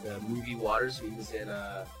the movie waters. He was in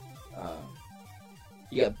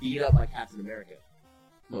he got beat up by Captain America,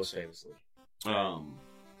 most famously.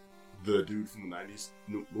 The dude from the '90s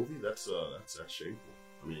movie. That's shameful.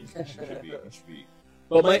 I mean, he should be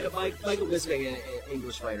But Michael Bisping, an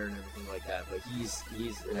English fighter and everything like that, but he's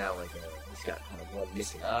now like he's got kind of one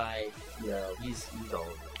missing eye. You know, he's all over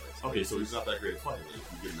the place. Okay, so he's not that great a fighter.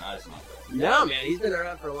 If you get an eye's not that. No, man, he's been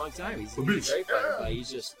around for a long time. He's a great fighter, but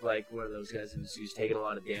he's just like one of those guys who's taken a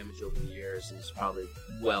lot of damage over the years, and is probably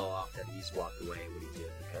well off that he's walked away when he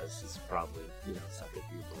did, because it's probably, you know, it's not good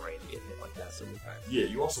for your brain to get hit like that so many times. Yeah,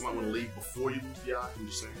 you also might want to leave before you lose the eye. I'm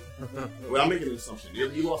just saying. Well, I'm making an assumption. You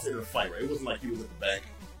lost it in a fight, right? It wasn't like he was at the bank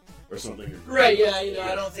or something. Right, yeah, you know,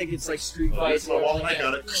 I don't think it's like street fights. I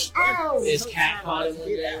got it. His cat caught him one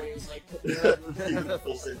day when he was like putting it up. He was a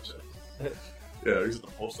full sentence. Yeah, he's at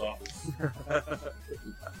the post office.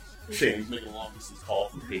 Shane, he's making a long distance call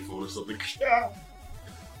from payphone or something.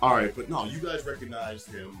 All right, but no, you guys recognized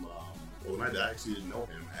him. Well, I actually didn't know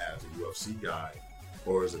him as a UFC guy,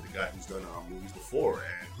 or as the guy who's done movies before,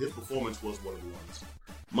 and his performance was one of the ones,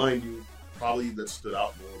 mind you, probably that stood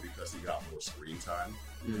out more because he got more screen time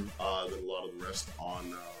than a lot of the rest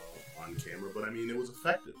on camera. But I mean, it was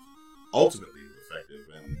effective. Ultimately, it was effective,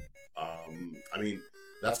 and I mean,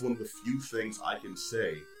 that's one of the few things I can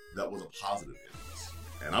say that was a positive in this.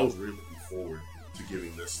 And I was really looking forward to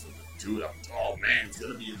giving this to the dude. Oh man, it's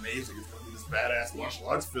gonna be amazing. It's gonna be this badass martial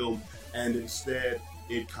arts film. And instead,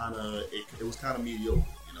 it was kind of mediocre.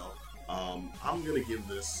 You know, I'm gonna give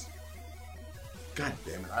this. God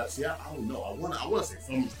damn it! I don't know. I want to say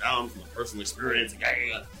thumbs down from the personal experience,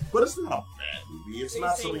 but it's not a bad movie. It's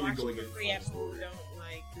not something you're going to get for.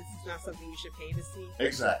 This is not something you should pay to see.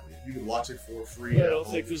 Exactly. You can watch it for free. Yeah, I don't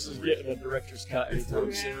think this is getting a director's cut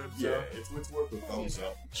anytime soon. Yeah, it's worth a thumbs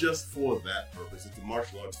up just for that purpose. It's a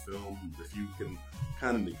martial arts film. If you can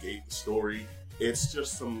kind of negate the story, it's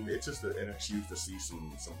just an excuse to see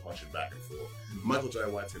some punching back and forth. Michael J.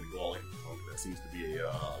 White's gonna go all in punk. That seems to be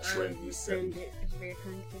a trend he's setting.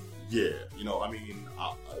 Yeah, you know, I mean,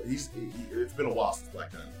 it's been a while since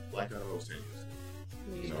Black Dynamite. Black Dynamite was 10 years.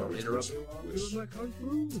 You know, man,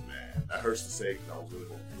 that hurts to say because I was really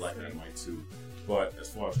hoping for Black Dynamite too. But as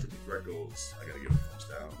far as Triple Threat goes, I gotta give it a thumbs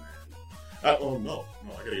down, man. No,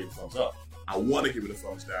 I gotta give it a thumbs up. I want to give it a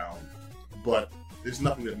thumbs down, but there's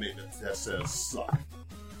nothing that says suck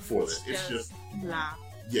for this. It's just blah.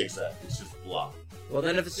 Yeah, exactly. It's just blah. Well,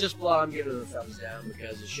 then if it's just blah, I'm giving it a thumbs down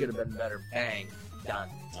because it should have been better. Bang, done.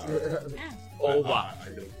 Oh wow! I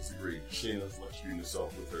don't disagree. Shayna's electrocuting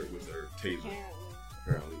herself with her taser.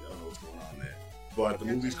 Apparently, I don't know what's going on there. But the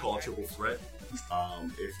movie's called Triple Threat. If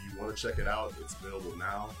you want to check it out, it's available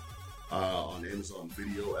now on Amazon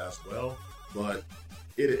Video as well. But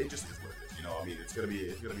it just is what it is. You know, I mean, it's gonna be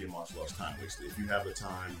a martial arts time waster. If you have the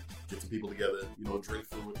time, get some people together. You know, drink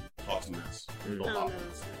through it, talk some mess.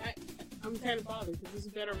 I'm kind of bothered because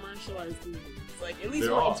there's better martial arts movies. Like at least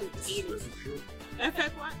there more are. entertaining. This is true. In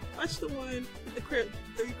fact, watch the one with the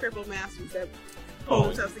three crippled masters that pull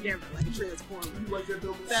themselves together like a transformer. You like that,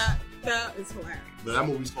 Bill? That is hilarious. That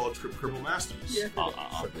movie's called Cripple Masters. Yeah.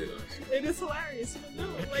 It is hilarious. You know,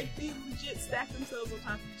 like they legit stack themselves on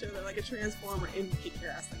top of each other like a transformer and kick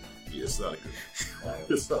your ass. Yeah, it's not good.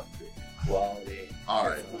 It's not good. Quality. All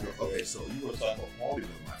right. Okay, so you want to talk about quality,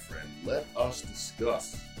 my friend? Let us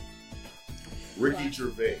discuss Ricky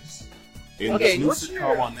Gervais in this new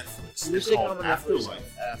sitcom on Netflix. New sitcom on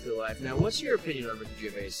Afterlife. Afterlife. Now, what's your opinion on Ricky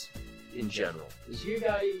Gervais in general? Is you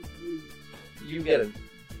guy you get a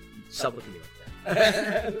stop looking at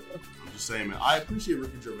that. I'm just saying, man. I appreciate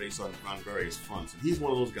Ricky Gervais on various fronts, and he's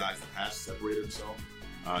one of those guys that has separated himself.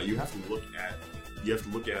 You have to look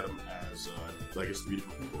at him as I guess three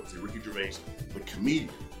different people. It's Ricky Gervais, the comedian,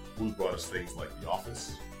 who's brought us things like The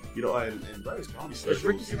Office, you know, and various comedy specials.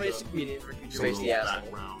 Ricky Gervais the comedian, Ricky Gervais the asshole.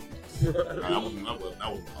 Background. That wasn't what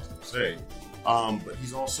I was going to say. But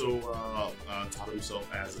he's also taught himself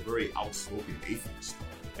as a very outspoken atheist,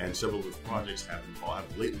 and several of his projects have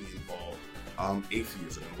lately involved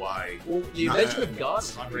atheism and why. Well, the Invention of God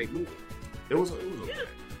is a great movie. It was okay.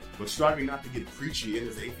 But striving not to get preachy in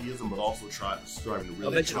his atheism, but also striving to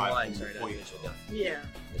really drive home the point.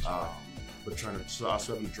 But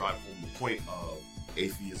striving to drive home the point of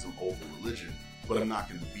atheism over religion. But I'm not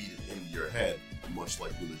going to beat it into your head, much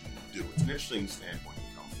like religion would do. It's an interesting standpoint to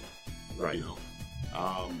come from. Right. You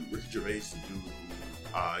know, Ricky Gervais is a dude who,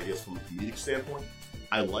 I guess from a comedic standpoint,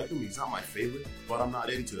 I like him. He's not my favorite, but I'm not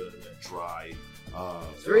into that dry.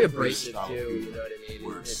 It's very abrasive too, you know what I mean?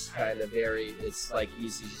 Where it's kind of very, it's like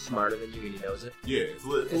he's smarter than you and he knows it. Yeah, it's a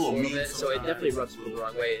little mean bit, so it definitely rubs people the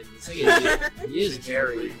wrong way. And the thing is, he is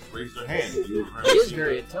very, raise their hand. He is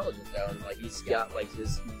very intelligent though, and like he's got like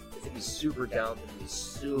his, I think he's super talented, he's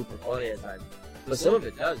super funny at times. But some of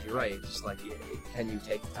it does, you're right. It's just like, can you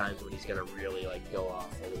take the times when he's going to really, like, go off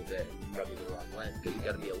a little bit and rub you the wrong way? Because you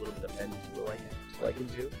got to be a little bit offended to like him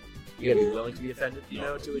too. You got to be willing to be offended, you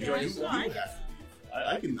know, to enjoy his stuff.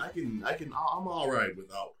 I'm alright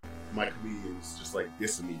without my comedians just like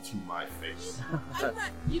dissing me to my face. I'm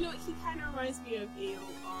not, he kind of reminds me of a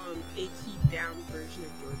keyed down version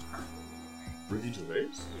of George Carlin. Ricky Gervais?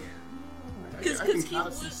 Yeah. I can kind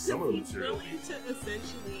of see some of the material. He's willing to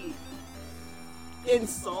essentially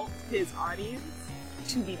insult his audience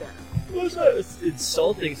to be better. Well, it's not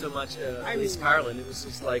insulting so much, at least Carlin. It was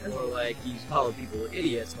just like, more like he's calling people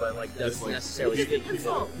idiots, but like doesn't necessarily speak to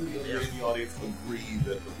them. The audience agree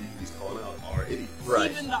that the people he's calling out are idiots.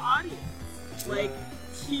 Right. Even the audience. Like,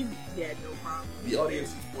 he had no problem. The audience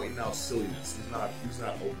is pointing out silliness. He's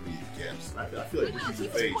not openly against. I feel like Ricky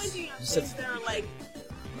Gervais. He was pointing out things that are like.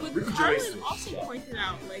 But Carlin also pointed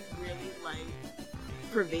out like really like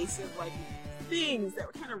pervasive like things that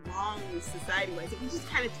were kind of wrong society-wise that we just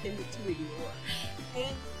kind of tended to ignore.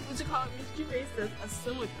 And Ricky Gervais does a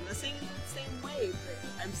similar thing. I'm not saying the same way,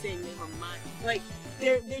 but I'm saying they were mine. Like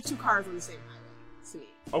they're two cars on the same highway to me.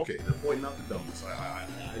 Okay, they're pointing out the dumbness. I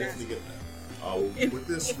definitely get that. With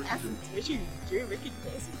this, Ricky Gervais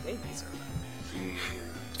is babies.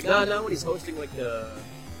 No, when he's hosting like the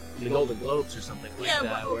Golden Globes or something like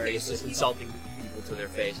that, where he's just insulting people to their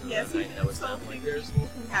face. And yes, I know it's not like there's. People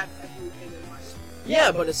who have everything in life.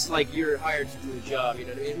 Yeah, but it's like you're hired to do a job. You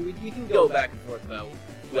know what I mean? We can go back and forth about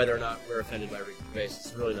whether or not we're offended by Ricky Gervais.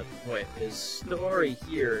 It's really not the point. His story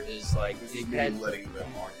here is like letting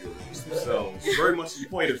them argue amongst themselves. Very much the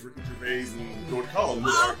point is Ricky Gervais and George Carlin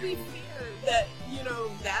would argue. That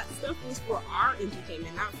that stuff was for our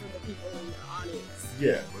entertainment, not for the people in the audience.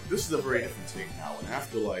 Yeah, but this is a very different take now. In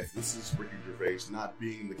Afterlife, this is Ricky Gervais not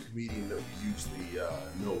being the comedian that we usually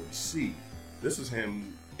know and see. This is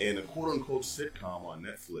him in a quote-unquote sitcom on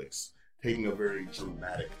Netflix, taking a very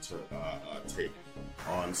dramatic take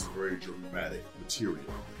on some very dramatic material,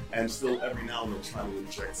 and still every now and then trying to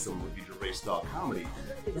inject some Ricky Gervais-style comedy.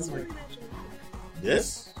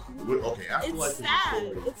 This? Okay, Afterlife it's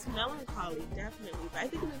sad. It's melancholy, definitely. But I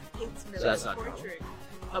think it paints a portrait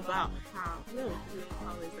about how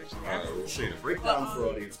melancholy is actually. Shayna, break down for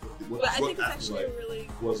audience. But I think it's actually a really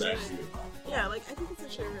was actually. Yeah, like I think it's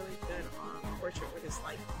actually a really good portrait where it's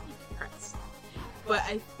like depressed. But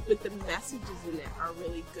the messages in it are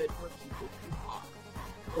really good for people who are.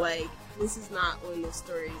 Like, this is not one of those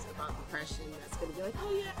stories about depression that's going to be like,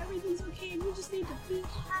 oh yeah, everything's okay and you just need to be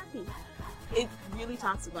happy. It really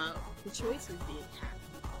talks about the choice of being happy.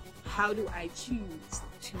 How do I choose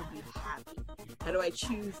to be happy? How do I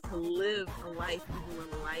choose to live a life even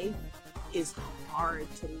when life is hard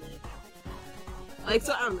to live? Like,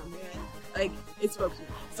 so I don't know, man. Like, it spoke to me.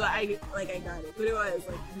 So I got it. But it was,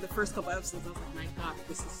 like, in the first couple episodes, I was like, my God,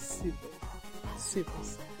 this is super, super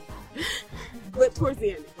sad. But towards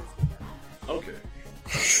the end, it does get better. Okay.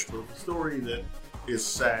 So the story that is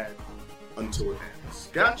sad until it ends.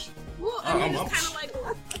 Gotcha. Well, I mean, it's kind of like...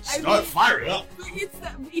 Fire it up! It's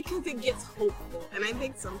that, because it gets hopeful. And I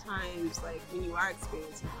think sometimes, like, when you are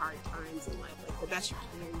experiencing hard times in life, like, the best you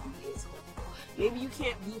can be is hopeful. Maybe you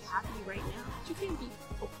can't be happy right now, but you can be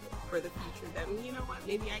hopeful for the future. That, you know what,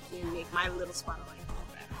 maybe I can make my little spot of life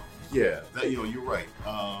better. Yeah, that, you're right.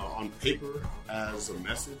 On paper, as a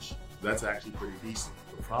message, that's actually pretty decent.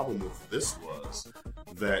 The problem with this was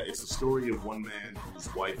that it's a story of one man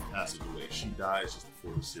whose wife passes away. She dies just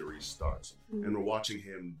before the series starts. Mm-hmm. And we're watching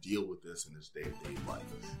him deal with this in his day-to-day life.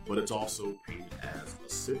 But it's also painted as a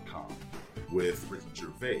sitcom with Ricky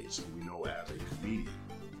Gervais, who we know as a comedian,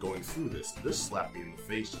 going through this. This slapped me in the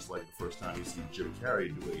face just like the first time you see Jim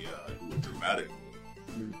Carrey do a dramatic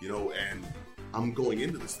role. And I'm going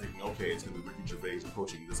into this thinking, okay, it's going to be Ricky Gervais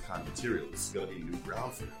approaching this kind of material. This is going to be new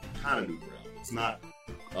ground for him. Kind of new ground. It's not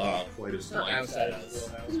quite as light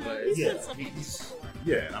as...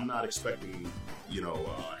 Yeah, and I'm not expecting, him...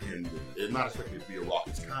 I'm not expecting it to be a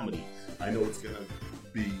raucous comedy. I know it's going to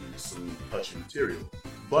be some touching material.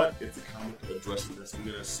 But it's a comic addressing this. I'm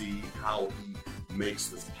going to see how he makes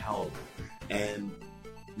this palatable. And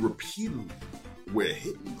repeatedly, we're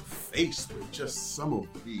hit in the face with just some of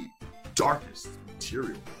the darkest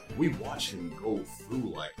material. We watch him go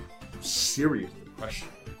through, like, serious depression.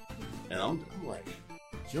 And I'm like,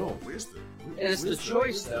 yo, where's the... And it's the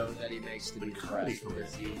choice, though, that he makes to be depressed.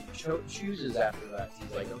 Because he chooses after that.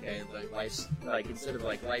 He's like, okay, life's, like, instead of,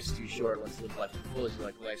 like, life's too short, let's live life to the fullest.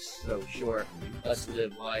 Like, life's so short, let's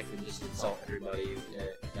live life and just insult everybody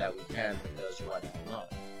that we can, because why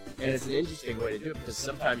not? And it's an interesting way to do it because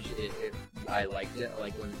sometimes I liked it,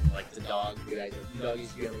 like when the dog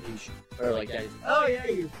used to be on a leash, or like that. Oh yeah,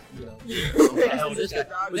 you know, what the hell is this guy?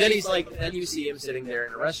 But then he's like, then you see him sitting there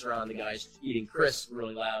in a restaurant, the guy's eating crisps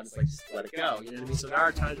really loud. It's like, just let it go. You know what I mean? So there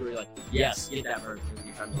are times where you're like, yes, get that person.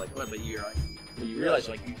 You're kind of like, what? But you're like, when you realize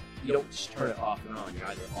like you don't just turn it off and on. You're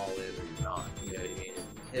either all in or you're not. You know what I mean?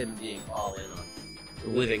 And him being all in on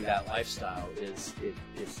living that lifestyle it's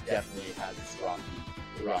definitely has its rocky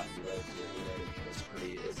road to it. You know, it's a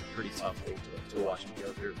pretty tough thing to watch him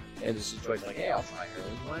go through. And the situation like, hey, I'll try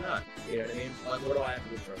heroin. Why not? You know what I mean? Like, what do I have to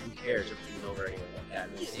do for him? Who cares if he's over anyway like that?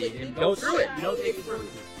 And see him go through it. You don't take it through.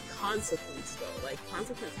 Consequence though, like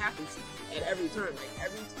consequence happens at every turn. Like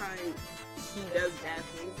every time he does bad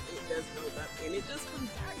things, it does build up, and it just comes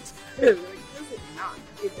back to him. Like, does it not?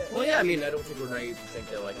 It does. Well, yeah, I mean, I don't think we're naive to think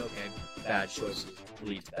that, like, okay, bad choices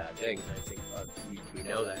lead to bad things. And I think we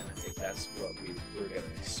know that, and I think that's what we're going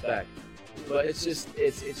to expect. But it's just,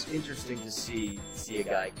 it's interesting to see a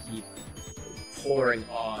guy keep pouring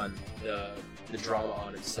on the drama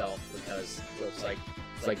on himself, because it's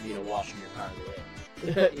like you know, washing your car away.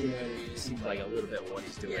 You know what I mean? It seems like a little bit what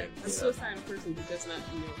he's doing. Yeah, a suicidal person who does not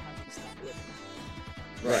know how to stop living.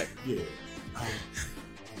 Right. Yeah.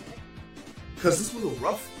 Because this was a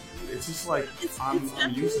rough one. It's just like, I'm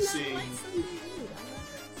used to seeing...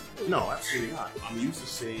 No, absolutely not. I'm used to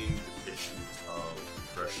seeing depictions of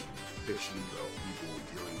depression, depictions of people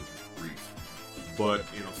dealing with grief. But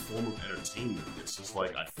in a form of entertainment, it's just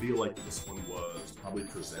like, I feel like this one was probably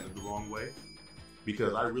presented the wrong way.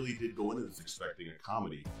 Because I really did go into this expecting a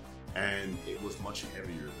comedy, and it was much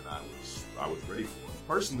heavier than I was ready for.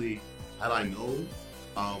 Personally, had I known,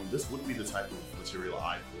 this wouldn't be the type of material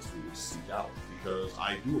I personally would seek out, because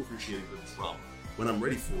I do appreciate a good drama. When I'm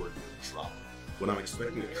ready for it, it's drama. When I'm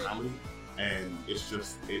expecting a comedy, and it's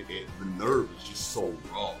just the nerve is just so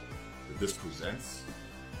raw that this presents,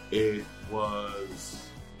 it was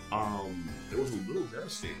a little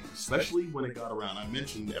devastating, especially when it got around. I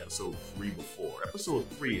mentioned episode 3 before. Episode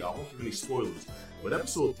 3, I won't give any spoilers, but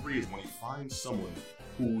episode 3 is when he finds someone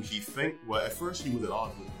who at first he was at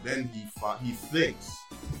odds with, then he thinks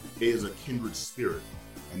is a kindred spirit,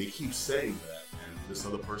 and he keeps saying that, and this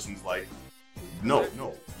other person's like, no,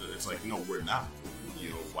 it's like, no, we're not. You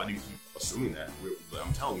know, why do you keep assuming that?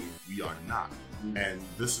 I'm telling you, we are not, and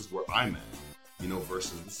this is where I'm at. You know,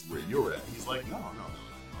 versus this is where you're at. He's like, no.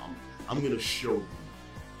 I'm going to show you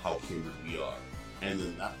how kindred we are. And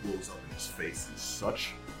then that blows up in his face in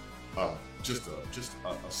such just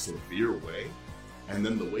a severe way. And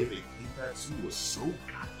then the way they did that too was so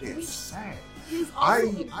goddamn sad.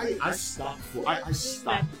 I stopped.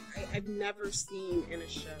 I've never seen in a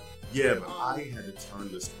show. Yeah, but I had to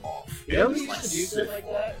turn this off. You know who used to do something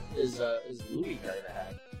like that? Is Louis kind of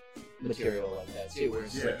had material like that too, where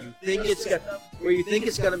it's like you think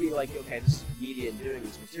it's gonna be like, okay, this is a comedian doing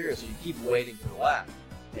this material, so you keep waiting for the laugh,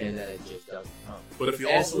 and then it just doesn't come. But if you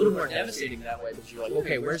it's a little more devastating that way, because you're like,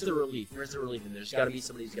 okay, where's the relief? And there's got to be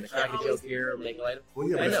somebody who's gonna crack a joke here or make light of. Well,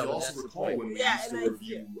 yeah, but I also recall when we used to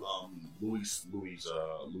review Louis.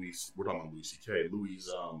 We're talking about Louis C.K. Louis'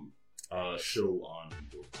 show on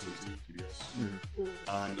PBS.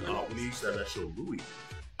 And when he used to have that show, Louis.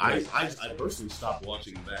 I personally stopped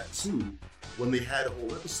watching that too when they had a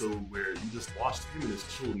whole episode where you just watched him and his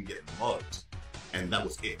children get mugged, and that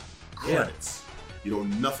was it. Credits. You know,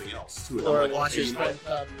 nothing else to it. Or watch his friend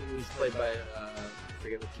who's played by I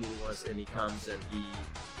forget what he was, and he comes and he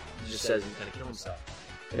just says he's gonna kill himself.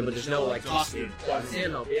 But there's no like talking.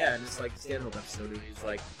 Stanhope, and it's like the Stanhope episode where he's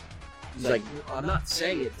like, I'm not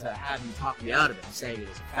saying it to have you talk me out of it. I'm saying it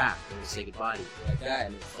as a fact. I'm going to say goodbye to you like that,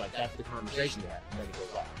 and it's like that's the conversation you have, and then it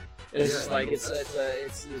goes off. And it's just like it's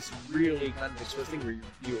this really kind of exposed thing where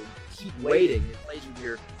you keep waiting. It plays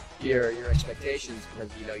with your expectations,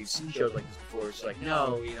 because you know you've seen shows like this before. It's like,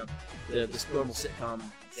 no, you know, this normal sitcom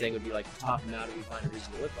thing would be like talk them out and you find a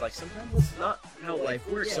reason to live. Like sometimes that's not how life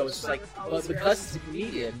works. So it's just like, but because it's a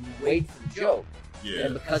comedian, you wait for the joke. Yeah.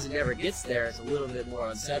 And because it never gets there, it's a little bit more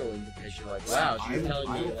unsettling, because you're like, wow, she's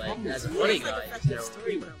telling me, like, as a funny guy, it's never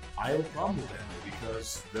screaming. I have a problem with that,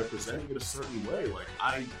 because they're presenting it a certain way. Like,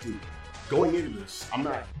 I do. Going into this, I'm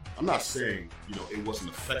not saying, you know, it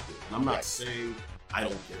wasn't effective. And I'm not saying I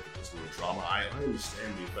don't get that this was a drama. I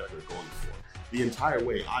understand the effect they're going for. The entire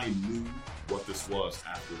way, I knew what this was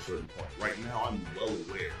after a certain point. Right now, I'm well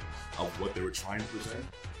aware of what they were trying to present,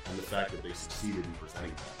 and the fact that they succeeded in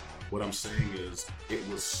presenting that. What I'm saying is, it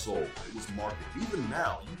was sold, it was marketed. Even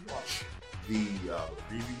now, you watch the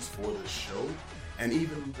previews for this show, and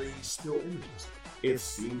even the still images. it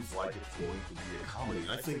seems like it's going to be a comedy.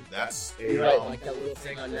 I think that's a You're right, like that little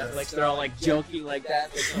thing on Netflix, they're all like joking like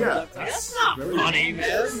that. Yeah, that's not funny, man.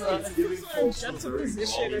 It's giving folks a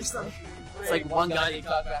juxtaposition or something. It's like one guy you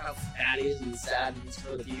talk about how fat he is and he's sad and he's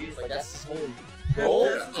for the TV. It's like that's his whole role.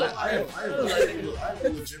 I have a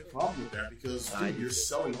legit problem with that because dude, you're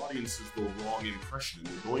selling audiences the wrong impression.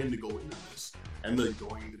 They're going to go into this and they're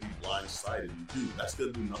going to be blindsided. And dude, that's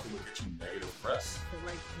going to do nothing but get you negative press.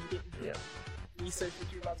 Like, you get research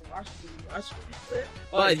what you're about to watch and you watch it.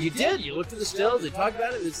 Well, you did. You looked at the stills. They talked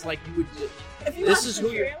about it. It's like you would. If you This is who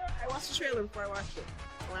you're. I watched the trailer before I watched it.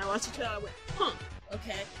 When I watched the trailer, I went, huh.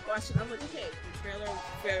 Okay, watched it. I'm like, okay, the trailer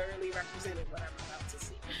fairly represented what I'm about to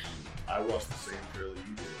see. I watched the same trailer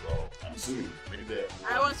you did. Well, I'm assuming maybe that.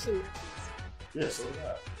 I watched it. Yeah, so did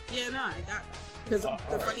I. Yeah, no, I got that. Because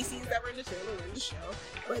the funny scenes that were in the trailer were in the show,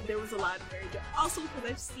 but there was a lot of very good. Also, because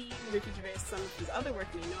I've seen Ricky Gervais, some of his other work,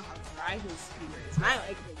 and I know how dry his humor is, and I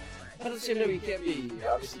like it. But at the same time, you can't be.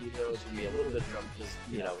 Obviously, you know it's gonna be a little bit drunk because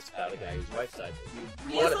it's about a guy whose wife died.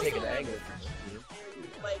 You want to take an angle from it, you know?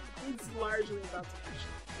 Like, it's largely about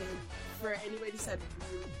depression. And for anybody who's had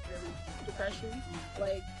really, really deep depression,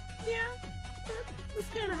 like, yeah, that's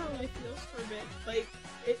kind of how life feels for a bit. Like,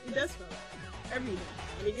 it does feel like every day,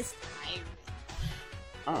 and it gets tired.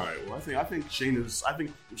 All right. Well, I think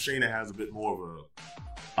Shayna has a bit more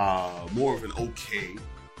of an okay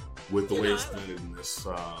with the way it's been in this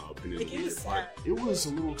opinion. Like, it was a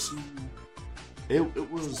little too.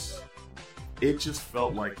 It just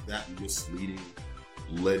felt like that misleading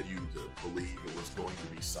led you to believe it was going to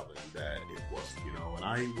be something that it wasn't, and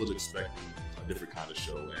I was expecting a different kind of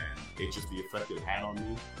show, and it just, the effect it had on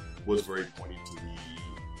me was very pointing to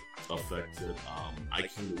the effect that I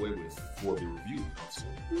came away with for the review.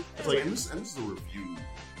 It's like, and this is a review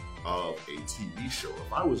of a TV show.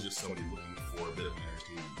 If I was just somebody looking for a bit of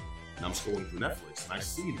entertainment, and I'm scrolling through Netflix, and I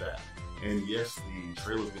see that, and yes, the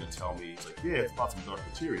trailer's going to tell me, it's like, yeah, it's about some dark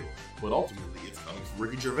material, but ultimately, it's coming from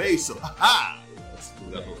Ricky Gervais, so ha-ha!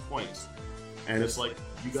 We got those points, and it's like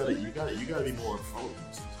you gotta be more upfront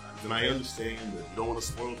sometimes. And I understand that you don't want to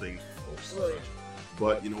spoil things for folks,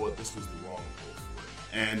 but you know what? This was the wrong approach for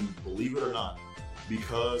it. And believe it or not,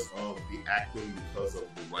 because of the acting, because of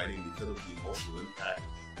the writing, because of the emotional impact,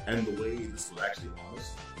 and the way this was actually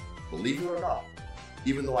honest, believe it or not,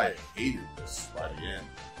 even though I hated this by the end,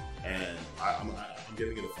 and I'm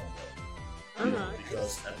giving it a thumbs up.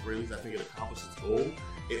 Because at the very least, I think it accomplished its goal.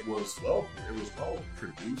 It was well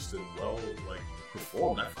produced and well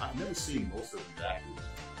performed. I've never seen most of the actors,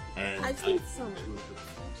 and I've seen some.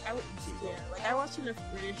 I watched enough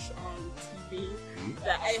British TV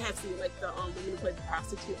that I have seen the woman who played the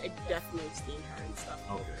prostitute. I definitely seen her and stuff.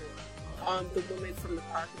 Okay. The woman from the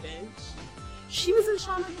park bench. She was in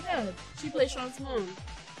Shaun of the Dead. She played Sean's mom.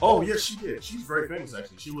 Oh yes, she did. She's very famous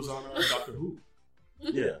actually. She was on Doctor Who.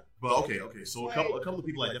 Yeah, but okay. So a couple of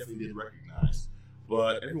people I definitely did recognize,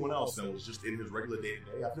 but everyone else that was just in his regular day to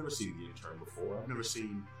day. I've never seen the intern before. I've never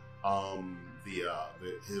seen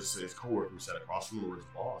his coworker who sat across from him or his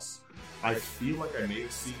boss. I feel like I may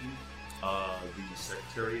have seen the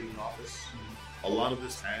secretary in the office. A lot of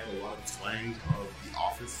this had a lot of slang of the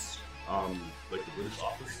office, like the British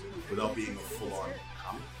office, without being a full-on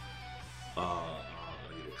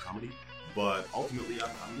comedy. But ultimately,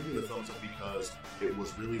 I'm giving it a thumbs up because it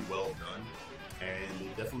was really well done, and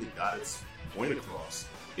it definitely got its point across.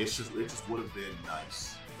 It just would have been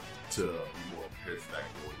nice to be more prepared for that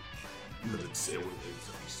going. You know, say it would have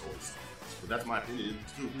definitely sold itself. But that's my opinion.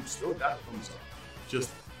 It still got a thumbs up.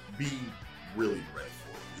 Just be really ready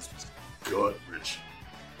for it. This was good, Rich.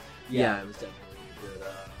 Yeah, it was definitely good.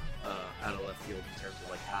 Out of left field in terms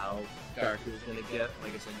of how dark it was going to get.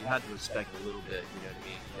 Like I said, you had to respect a little bit. You know what I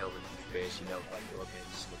mean? You know, with the face, okay,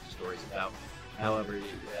 this is what the story's about. However,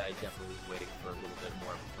 I definitely was waiting for a little bit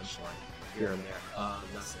more of a punchline here and there.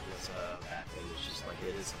 Not saying it's a bad thing. It's just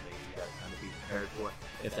it is something you got to kind of be prepared for.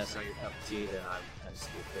 If that's not your cup of tea, then I would kind of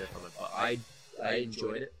steer clear from it. But I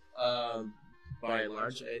enjoyed it. By and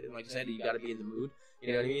large, like I said, you got to be in the mood.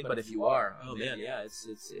 You know what I mean? But if you are, oh man, yeah, it's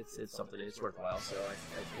something. It's worthwhile. So I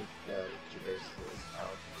think Gervais is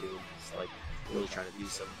talented too. It's really trying to do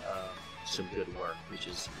some good work, which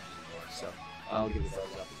is more. So I'll give it a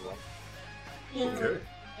thumbs up as well. Yeah, okay.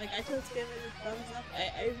 I told give it a thumbs up.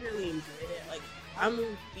 I really enjoyed it. I'm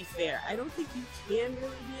gonna be fair. I don't think you can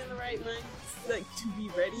really be in the right mind to be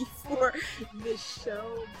ready for this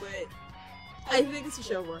show, but I think it's a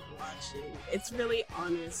show worth watching. It's really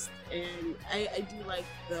honest, and I do like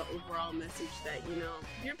the overall message that,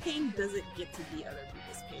 your pain doesn't get to be other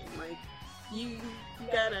people's pain. You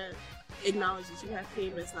gotta acknowledge that you have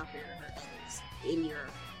pain, but it's not fair to hurt others in your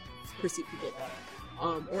perceive people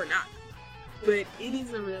or not. But it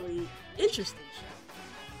is a really interesting show,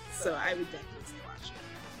 so I would definitely say watch it.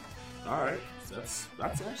 All right, that's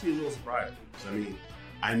actually a little surprising. I mean,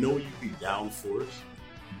 I know you'd be down for it,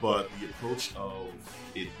 but the approach of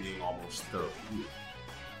it being almost therapeutic.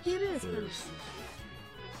 It is.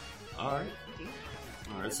 All right.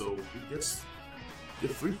 So it gets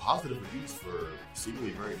 3 positive reviews for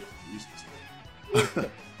seemingly very different reasons.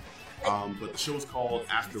 But the show is called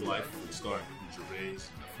Afterlife, starring Ricky Gervais and a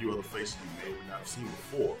few other faces you may not have seen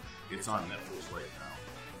before. It's on Netflix right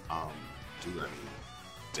now. Dude, I mean,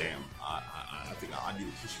 damn, I think I need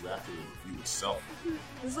a tissue after the review itself.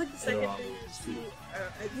 This is like the second thing I've seen.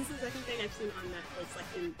 This is the second thing I've seen on Netflix, like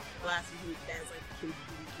in the last week, that's like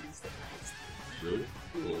completely surprised. Really?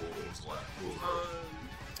 Yeah. What was the last?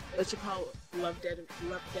 What you call Love, Death, and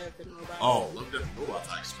Robots. Oh, Love, Death, and Robots.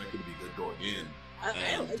 I expected to be good going in.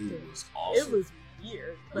 I liked dude, it. It was awesome. It was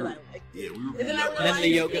weird, but I liked it. Yeah, we were. And then I And realized the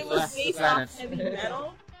yoga it was class based planets. off heavy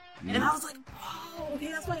metal, and I was like, oh,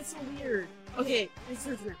 okay, that's why it's so weird. Okay, this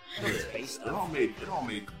is now. It all made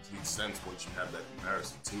complete sense once you have that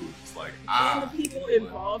comparison too. It's like And the people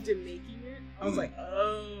involved in making it, I was like,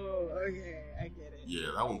 oh, okay, I get it.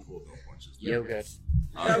 Yeah, that one pulled no punches. Yoga.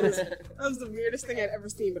 That was the weirdest thing I'd ever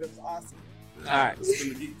seen, but it was awesome. Yeah, All right. It's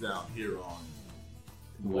been the Geek Down here on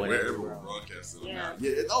wherever we're broadcasting. Yeah.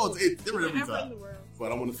 It's different every Wherever in time. the world.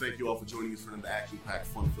 But I want to thank you all for joining us for another action-packed,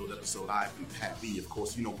 fun-filled episode. I've been Pat B. Of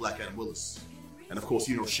course, you know Black Adam Willis. And of course,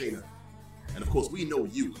 you know Shayna. And of course, we know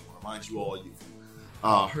you. I want to remind you all, you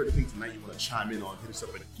heard a thing tonight you want to chime in on, hit us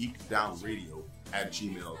up at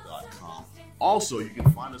geekdownradio@gmail.com. Also, you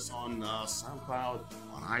can find us on SoundCloud,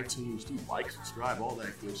 on iTunes, do like, subscribe, all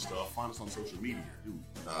that good stuff. Find us on social media,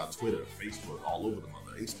 Twitter, Facebook, all over the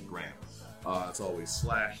mother, Instagram. It's always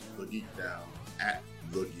 /TheGeekDown,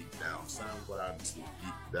 @TheGeekDown, SoundCloud, it's the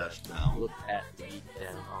Geek-Down. Look at the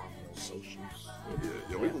Down on the socials.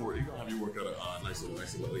 Yeah, we're gonna have you work out a nice little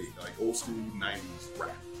like old school 90s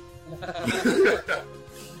rap.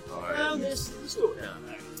 All right. Well, let's go down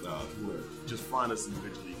there. Just find us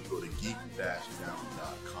individually. You can go to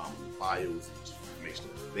geek-down.com. The bios and information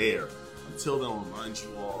is there. Until then, I'll remind you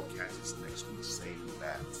all, catch us next week, same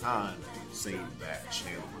bad time, same bad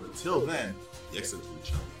channel. But until then, the excellent to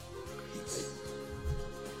each other.